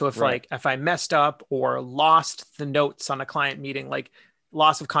company. So if I messed up or lost the notes on a client meeting, like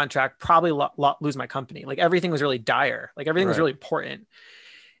loss of contract, probably lose my company. Like everything was really dire. Like everything was really important.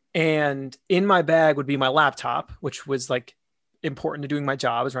 And in my bag would be my laptop, which was like important to doing my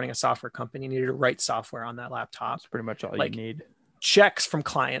job. I was running a software company, needed to write software on that laptop. That's pretty much all Like, you need. checks from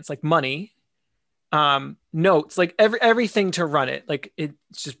clients, like money, notes, like everything to run it. Like it's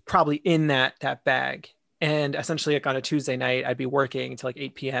just probably in that bag. And essentially, like on a Tuesday night, I'd be working until like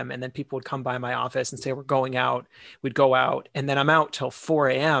 8 p.m. And then people would come by my office and say, we're going out. We'd go out. And then I'm out till 4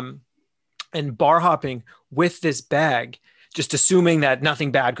 a.m. and bar hopping with this bag, just assuming that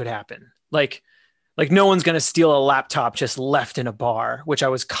nothing bad could happen. Like no one's going to steal a laptop just left in a bar, which I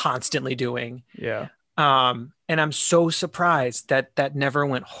was constantly doing. Yeah. And I'm so surprised that never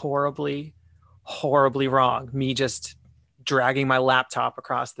went horribly, horribly wrong. Me just dragging my laptop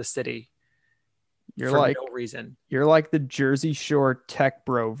across the city. You're for like no reason. You're like the Jersey Shore tech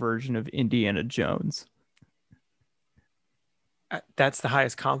bro version of Indiana Jones. That's the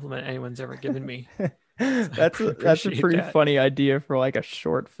highest compliment anyone's ever given me. That's a pretty funny idea for like a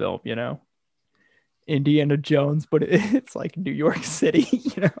short film, you know. Indiana Jones, but it's like New York City,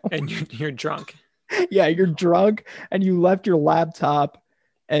 you know. And you're drunk. Yeah, you're drunk and you left your laptop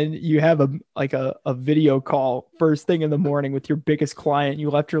and you have a video call first thing in the morning with your biggest client. You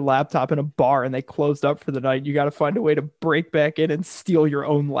left your laptop in a bar and they closed up for the night. You got to find a way to break back in and steal your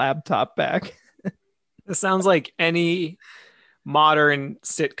own laptop back. This sounds like any modern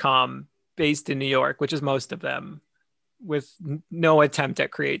sitcom based in New York, which is most of them, with no attempt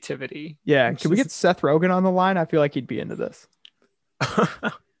at creativity. Yeah. Can we get Seth Rogen on the line? I feel like he'd be into this.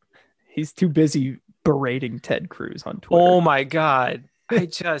 He's too busy berating Ted Cruz on Twitter. Oh my God.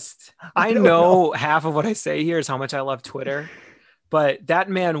 I know half of what I say here is how much I love Twitter, but that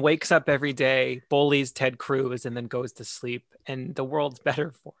man wakes up every day, bullies Ted Cruz, and then goes to sleep, and the world's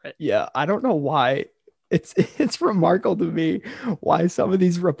better for it. Yeah. I don't know why. It's remarkable to me why some of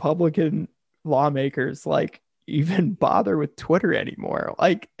these Republican lawmakers like even bother with Twitter anymore.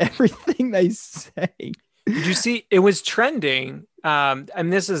 Like everything they say. Did you see it was trending?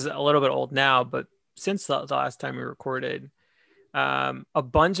 And this is a little bit old now, but since the last time we recorded, a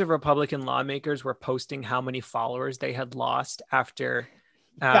bunch of Republican lawmakers were posting how many followers they had lost after.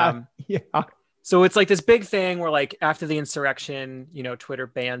 Yeah. So it's like this big thing where like after the insurrection, you know, Twitter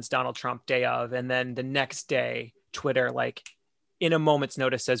bans Donald Trump day of, and then the next day, Twitter, like in a moment's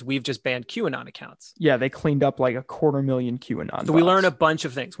notice, says we've just banned QAnon accounts. Yeah, they cleaned up like 250,000 QAnon. So we learned a bunch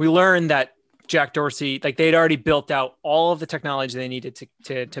of things. We learned that Jack Dorsey, like they'd already built out all of the technology they needed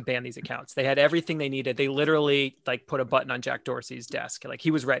to ban these accounts. They had everything they needed. They literally like put a button on Jack Dorsey's desk. Like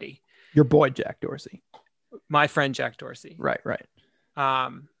he was ready. Your boy, Jack Dorsey. My friend, Jack Dorsey. Right.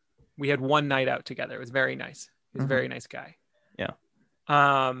 We had one night out together. It was very nice. He was a very nice guy. Yeah.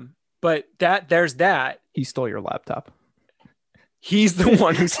 But there's that. He stole your laptop. He's the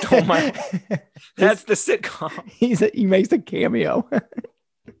one who stole my. That's the sitcom. He makes a cameo.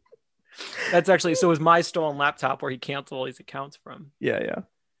 That's actually so. It was my stolen laptop where he canceled all these accounts from. Yeah.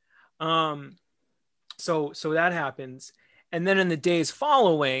 So that happens, and then in the days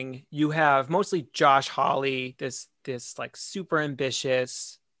following, you have mostly Josh Hawley, this like super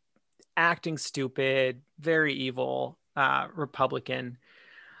ambitious, acting stupid, very evil Republican,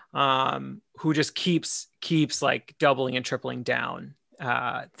 who just keeps like doubling and tripling down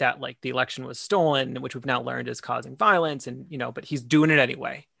that like the election was stolen, which we've now learned is causing violence, and you know, but he's doing it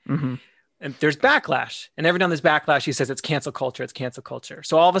anyway. Mm-hmm. And there's backlash, and every time there's backlash, he says it's cancel culture. It's cancel culture.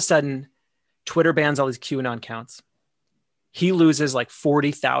 So all of a sudden, Twitter bans all these QAnon accounts. He loses like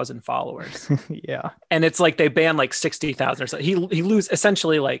 40,000 followers. Yeah, and it's like they ban like 60,000 or so. He lose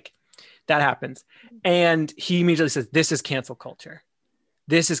essentially, like that happens, and he immediately says this is cancel culture.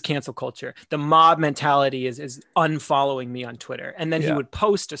 This is cancel culture. The mob mentality is unfollowing me on Twitter, and then he would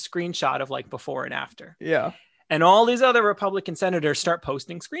post a screenshot of like before and after. Yeah. And all these other Republican senators start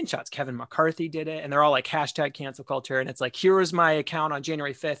posting screenshots. Kevin McCarthy did it, and they're all like hashtag cancel culture. And it's like, here's my account on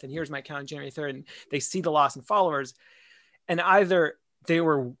January 5th, and here's my account on January 3rd. And they see the loss in followers. And either they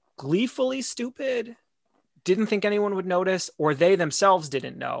were gleefully stupid, didn't think anyone would notice, or they themselves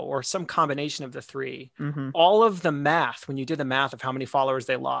didn't know, or some combination of the three. Mm-hmm. All of the math, when you did the math of how many followers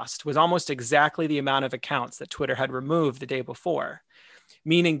they lost, was almost exactly the amount of accounts that Twitter had removed the day before.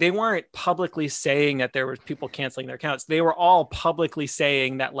 Meaning they weren't publicly saying that there were people canceling their accounts. They were all publicly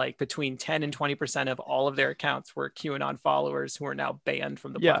saying that like between 10 and 20% of all of their accounts were QAnon followers who are now banned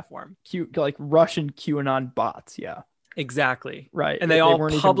from the platform. Like Russian QAnon bots. Yeah, exactly. Right. And they all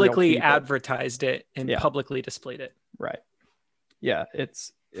publicly advertised it and publicly displayed it. Right. Yeah.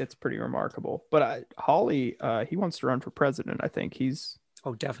 It's pretty remarkable. But Hawley, he wants to run for president. I think he's.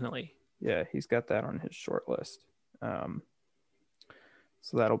 Oh, definitely. Yeah. He's got that on his short list.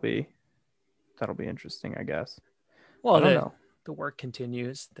 So that'll be interesting, I guess. Well, I don't know. The work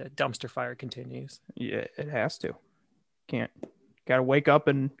continues. The dumpster fire continues. Yeah, it has to. Can't got to wake up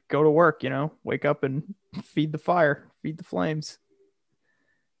and go to work, wake up and feed the fire, feed the flames.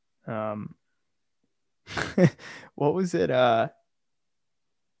 What was it?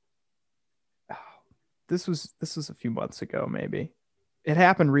 This was a few months ago, maybe. It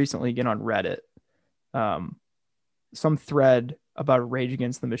happened recently again on Reddit. Some thread about Rage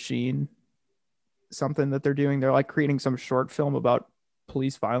Against the Machine, something that they're doing. They're like creating some short film about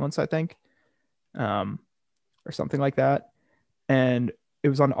police violence, I think, or something like that. And it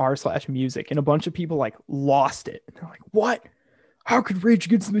was on r/music, and a bunch of people like lost it. They're like, "What? How could Rage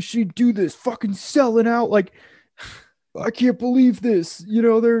Against the Machine do this? Fucking selling out! Like, I can't believe this.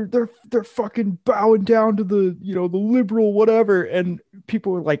 They're fucking bowing down to the the liberal whatever." And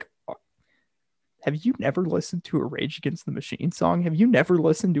people were like, "Have you never listened to a Rage Against the Machine song? Have you never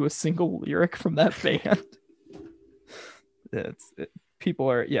listened to a single lyric from that band?" It's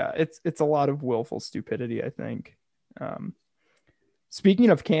a lot of willful stupidity, I think. Speaking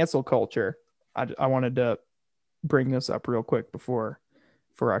of cancel culture, I wanted to bring this up real quick before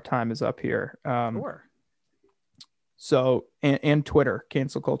our time is up here. Sure. So, and Twitter,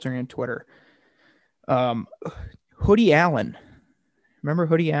 cancel culture and Twitter. Hoodie Allen. Remember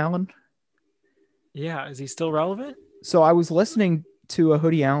Hoodie Allen? Yeah. Is he still relevant? So I was listening to a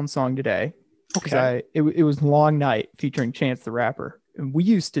Hoodie Allen song today. Okay. It was Long Night featuring Chance the Rapper. And we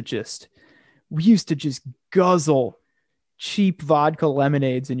used to just guzzle cheap vodka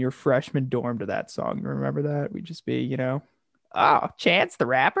lemonades in your freshman dorm to that song. Remember that? We'd just be, oh, Chance the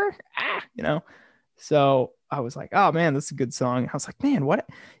Rapper? So I was like, oh man, this is a good song. I was like, man, what?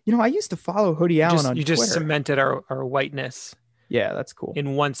 I used to follow Hoodie Allen on Twitter. You just cemented our whiteness. Yeah, that's cool.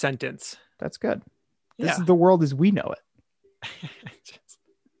 In one sentence. That's good. Yeah. This is the world as we know it.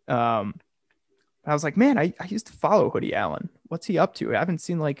 I was like, man, I used to follow Hoodie Allen. What's he up to? I haven't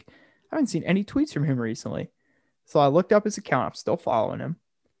seen any tweets from him recently. So I looked up his account. I'm still following him.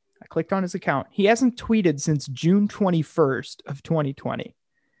 I clicked on his account. He hasn't tweeted since June 21st of 2020.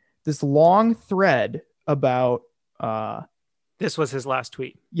 This long thread about this was his last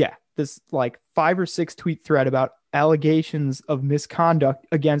tweet. Yeah, this like 5 or 6 tweet thread about allegations of misconduct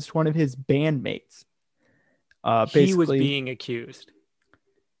against one of his bandmates. He was being accused.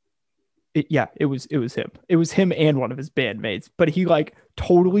 It was him. It was him and one of his bandmates, but he like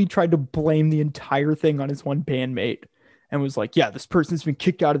totally tried to blame the entire thing on his one bandmate and was like, yeah, this person's been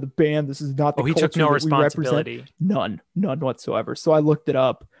kicked out of the band. This is not the culture he took no that responsibility. None whatsoever. So I looked it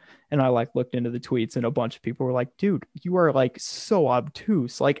up and I like looked into the tweets, and a bunch of people were like, dude, you are like so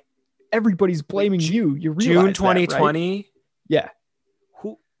obtuse. Like everybody's blaming you. You realize June 2020? Right? Yeah.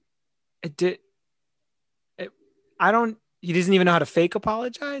 Who it did he doesn't even know how to fake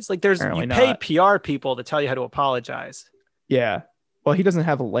apologize. Like you pay PR people to tell you how to apologize. Yeah. Well, he doesn't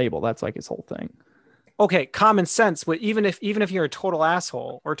have a label. That's like his whole thing. Okay. Common sense. But even if you're a total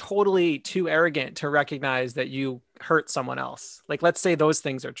asshole or totally too arrogant to recognize that you hurt someone else, like let's say those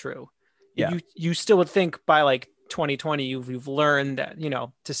things are true. Yeah. You still would think by like 2020, you've learned that,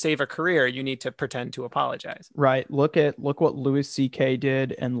 to save a career, you need to pretend to apologize. Right. Look what Louis C.K.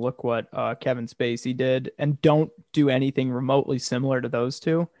 did and look what Kevin Spacey did, and don't do anything remotely similar to those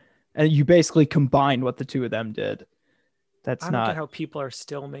two. And you basically combine what the two of them did. I don't get how people are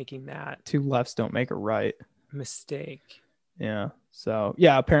still making that. Two lefts don't make a right. Mistake. Yeah. So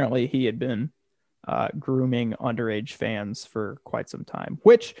yeah, apparently he had been grooming underage fans for quite some time,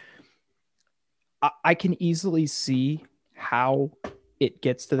 which I can easily see how it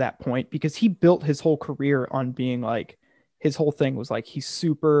gets to that point, because he built his whole career on being like, his whole thing was like, he's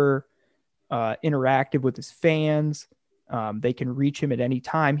super interactive with his fans. They can reach him at any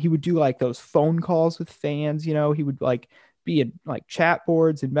time. He would do like those phone calls with fans, he would like be in like chat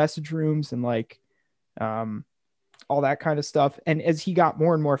boards and message rooms and like all that kind of stuff. And as he got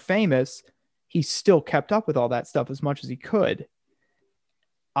more and more famous, he still kept up with all that stuff as much as he could.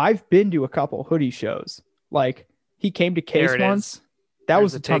 I've been to a couple Hoodie shows. Like he came to Case once. That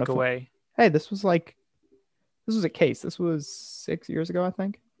was a ton of fun. Hey, this was a Case. This was 6 years ago, I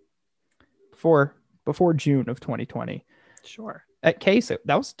think. Before June of 2020. Sure. At Case,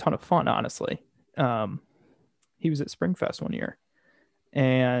 that was a ton of fun, honestly. He was at Springfest one year,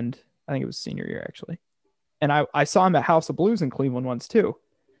 and I think it was senior year actually. And I saw him at House of Blues in Cleveland once too.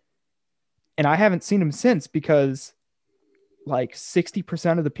 And I haven't seen him since, because like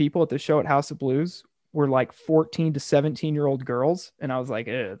 60% of the people at the show at House of Blues were like 14 to 17-year-old girls. And I was like,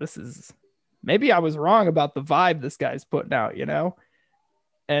 maybe I was wrong about the vibe this guy's putting out,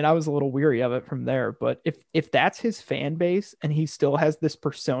 And I was a little weary of it from there. But if that's his fan base and he still has this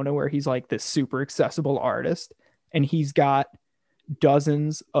persona where he's like this super accessible artist, and he's got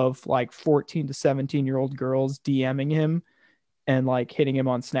dozens of like 14 to 17-year-old girls DMing him and like hitting him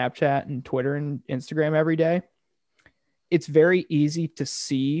on Snapchat and Twitter and Instagram every day, it's very easy to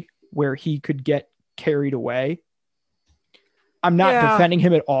see where he could get carried away. I'm not defending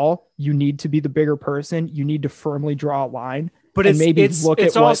him at all. You need to be the bigger person. You need to firmly draw a line. But and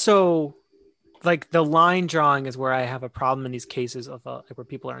it's also like the line drawing is where I have a problem in these cases of like where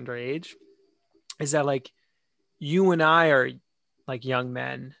people are underage. Is that like you and I are like young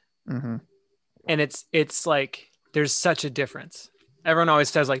men, mm-hmm. and it's like there's such a difference. Everyone always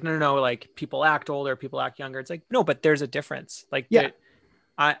says like no, like people act older, people act younger. It's like no, but there's a difference. Like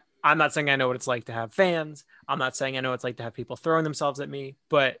I'm not saying I know what it's like to have fans. I'm not saying I know what it's like to have people throwing themselves at me,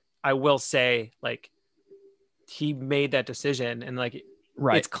 but I will say like he made that decision and like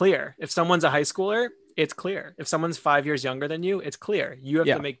it's clear. If someone's a high schooler, it's clear. If someone's 5 years younger than you, it's clear. You have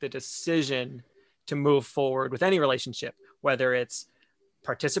to make the decision to move forward with any relationship, whether it's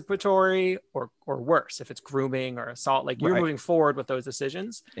participatory or worse, if it's grooming or assault, like you're moving forward with those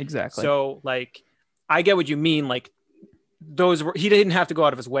decisions. Exactly. So like, I get what you mean. Like he didn't have to go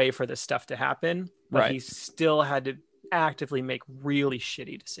out of his way for this stuff to happen, but he still had to actively make really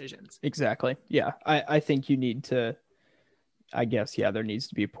shitty decisions. Exactly. Yeah. I think you need to, I guess, there needs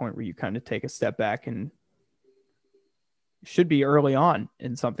to be a point where you kind of take a step back and should be early on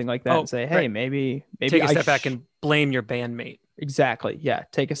in something like that and say, hey, maybe take a step back and blame your bandmate. Exactly. Yeah.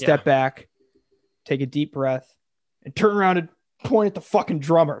 Take a step back, take a deep breath, and turn around and point at the fucking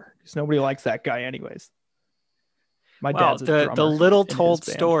drummer because nobody likes that guy anyways. My dad's a drummer the little told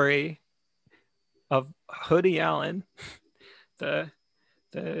story of Hoodie Allen. So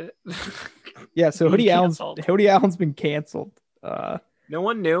Hoodie Allen's been canceled. No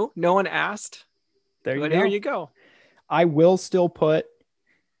one knew. No one asked. Here you go. I will still put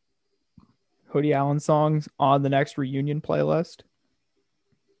Hoodie Allen songs on the next reunion playlist.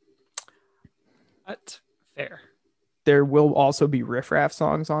 That's fair. There will also be Riff Raff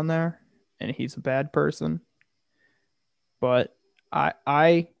songs on there, and he's a bad person. But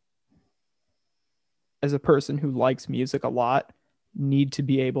I, as a person who likes music a lot, need to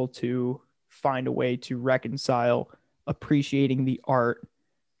be able to find a way to reconcile appreciating the art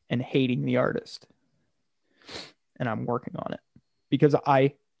and hating the artist. And I'm working on it because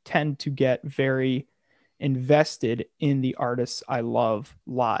I tend to get very invested in the artists I love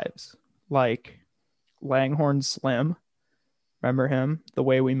lives, like Langhorne Slim. Remember him? The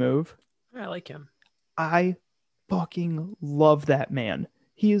Way We Move. I like him. I fucking love that man.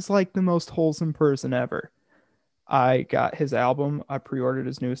 He is like the most wholesome person ever. I got his album. I pre-ordered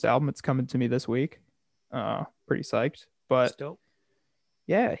his newest album. It's coming to me this week. Pretty psyched. But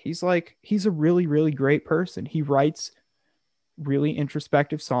yeah, he's a really, really great person. He writes really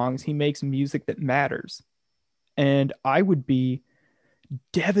introspective songs. He makes music that matters. And I would be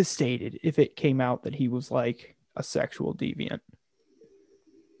devastated if it came out that he was like a sexual deviant.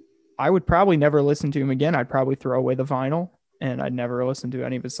 I would probably never listen to him again. I'd probably throw away the vinyl and I'd never listen to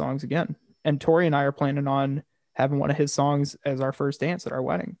any of his songs again. And Tori and I are planning on having one of his songs as our first dance at our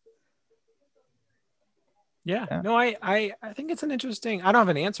wedding. Yeah. No, I think it's an interesting, I don't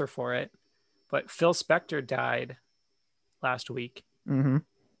have an answer for it, but Phil Spector died last week. Mm-hmm.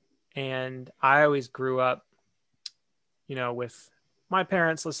 And I always grew up, with my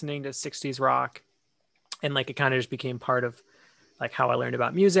parents listening to 60s rock. And like, it kind of just became part of like how I learned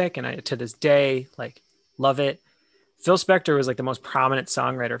about music. And I, to this day, like love it. Phil Spector was like the most prominent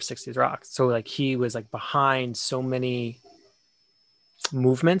songwriter of 60s rock. So like, he was like behind so many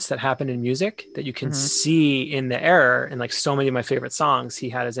movements that happened in music that you can see in the era, and like so many of my favorite songs he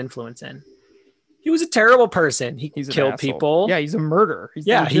had his influence in. He was a terrible person. He killed people. Yeah, he's a murderer.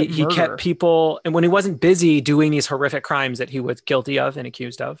 He kept people, and when he wasn't busy doing these horrific crimes that he was guilty of and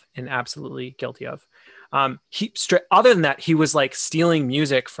accused of and absolutely guilty of, other than that, he was like stealing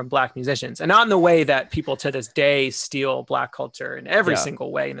music from Black musicians, and not in the way that people to this day steal Black culture in every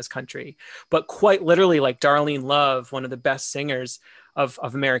single way in this country, but quite literally, like Darlene Love, one of the best singers of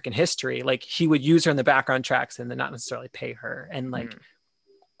American history, like he would use her in the background tracks and then not necessarily pay her, and like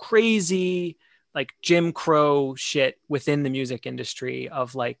crazy like Jim Crow shit within the music industry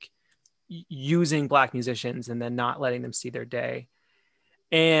of like using Black musicians and then not letting them see their day,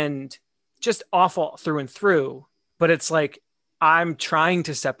 and just awful through and through. But it's like, I'm trying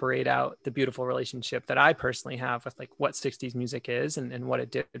to separate out the beautiful relationship that I personally have with like what 60s music is and what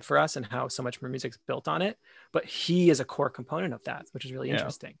it did for us and how so much more music's built on it. But he is a core component of that, which is really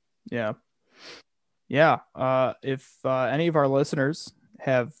interesting. Yeah. If any of our listeners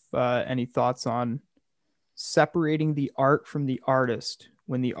have any thoughts on separating the art from the artist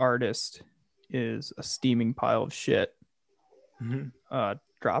when the artist is a steaming pile of shit,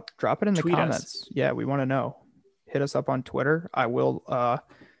 drop it in the comments. Yeah, we want to know. hit us up on Twitter. I will.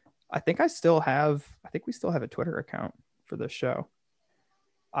 I think we still have a Twitter account for this show.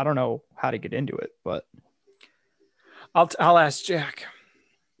 I don't know how to get into it, but I'll ask Jack.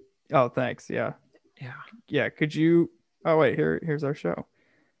 oh, thanks. Yeah. Yeah. Yeah. Could you? Oh wait, here's our show.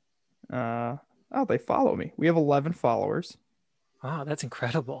 Oh, they follow me. We have 11 followers. Wow, that's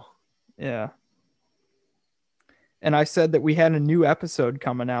incredible. Yeah. And I said that we had a new episode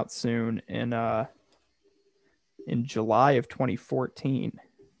coming out soon in July of 2014.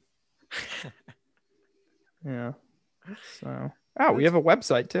 Yeah. So, we have a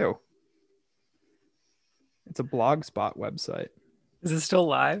website too. It's a Blogspot website. Is it still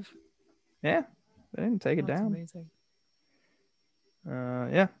live? Yeah. They didn't take it That's down. amazing.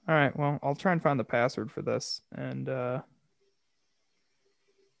 Yeah. All right. Well, I'll try and find the password for this and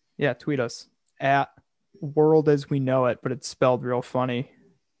yeah, tweet us at World As We Know It, but it's spelled real funny.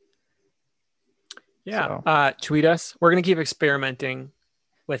 Yeah. So. Tweet us. We're going to keep experimenting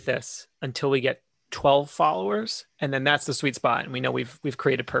with this until we get 12 followers. And then that's the sweet spot. And we know we've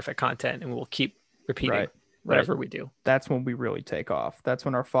created perfect content and we'll keep repeating whatever we do. That's when we really take off. That's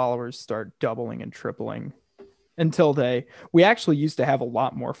when our followers start doubling and tripling until we actually used to have a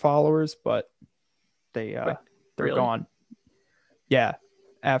lot more followers, but they're really? gone. Yeah.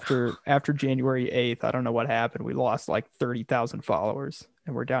 After January 8th, I don't know what happened. We lost like 30,000 followers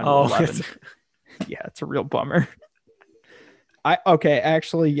and we're down to 11. Yeah, it's a real bummer.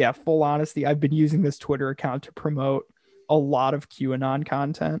 Full honesty, I've been using this Twitter account to promote a lot of QAnon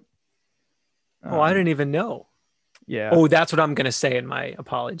content. I didn't even know. Yeah. Oh, that's what I'm going to say in my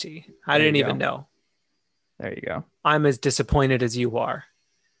apology. I didn't even know. There you go. I'm as disappointed as you are.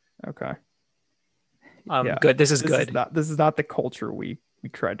 Okay. Good. This is good. This is not the culture we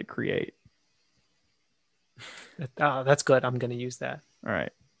tried to create. That's good. I'm going to use that. All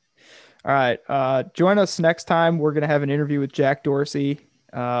right. Join us next time. We're going to have an interview with Jack Dorsey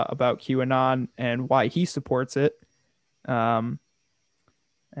about QAnon and why he supports it. Tune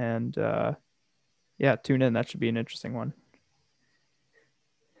in. That should be an interesting one.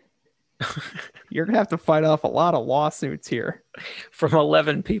 You're going to have to fight off a lot of lawsuits here. From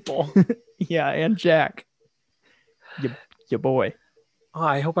 11 people. Yeah, and Jack. Your boy. Oh,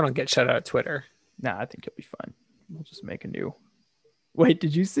 I hope I don't get shut out of Twitter. Nah, I think you'll be fine. We'll just make a new. Wait,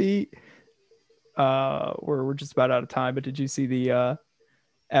 did you see? We're just about out of time, but did you see the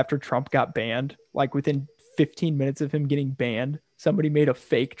after Trump got banned, like within 15 minutes of him getting banned, somebody made a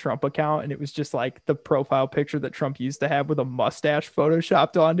fake Trump account and it was just like the profile picture that Trump used to have with a mustache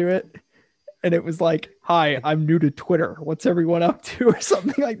photoshopped onto it. And it was like, "Hi, I'm new to Twitter. What's everyone up to?" or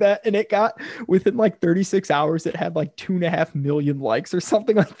something like that. And it got within like 36 hours, it had like 2.5 million likes or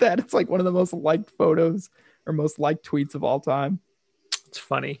something like that. It's like one of the most liked photos or most liked tweets of all time. It's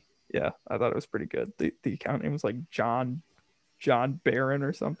funny. Yeah, I thought it was pretty good. The account name was like John Barron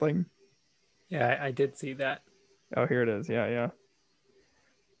or something. Yeah, I did see that. Oh, here it is. Yeah.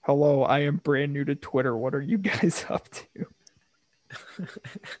 Hello, I am brand new to Twitter. What are you guys up to?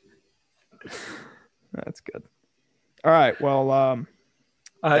 That's good. All right. Well,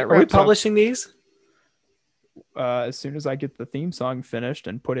 are we publishing these? As soon as I get the theme song finished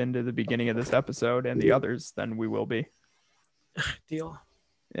and put into the beginning of this episode and the others, then we will be. Deal.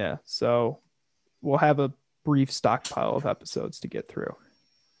 Yeah. So we'll have a brief stockpile of episodes to get through.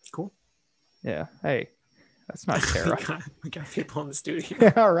 Cool. Yeah. Hey, that's not Tara. we got people in the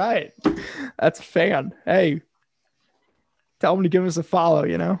studio. All right. That's a fan. Hey, tell them to give us a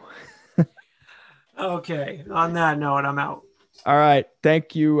follow, Okay. On that note, I'm out. All right.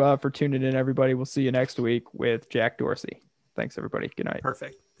 Thank you for tuning in, everybody. We'll see you next week with Jack Dorsey. Thanks, everybody. Good night.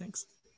 Perfect. Thanks.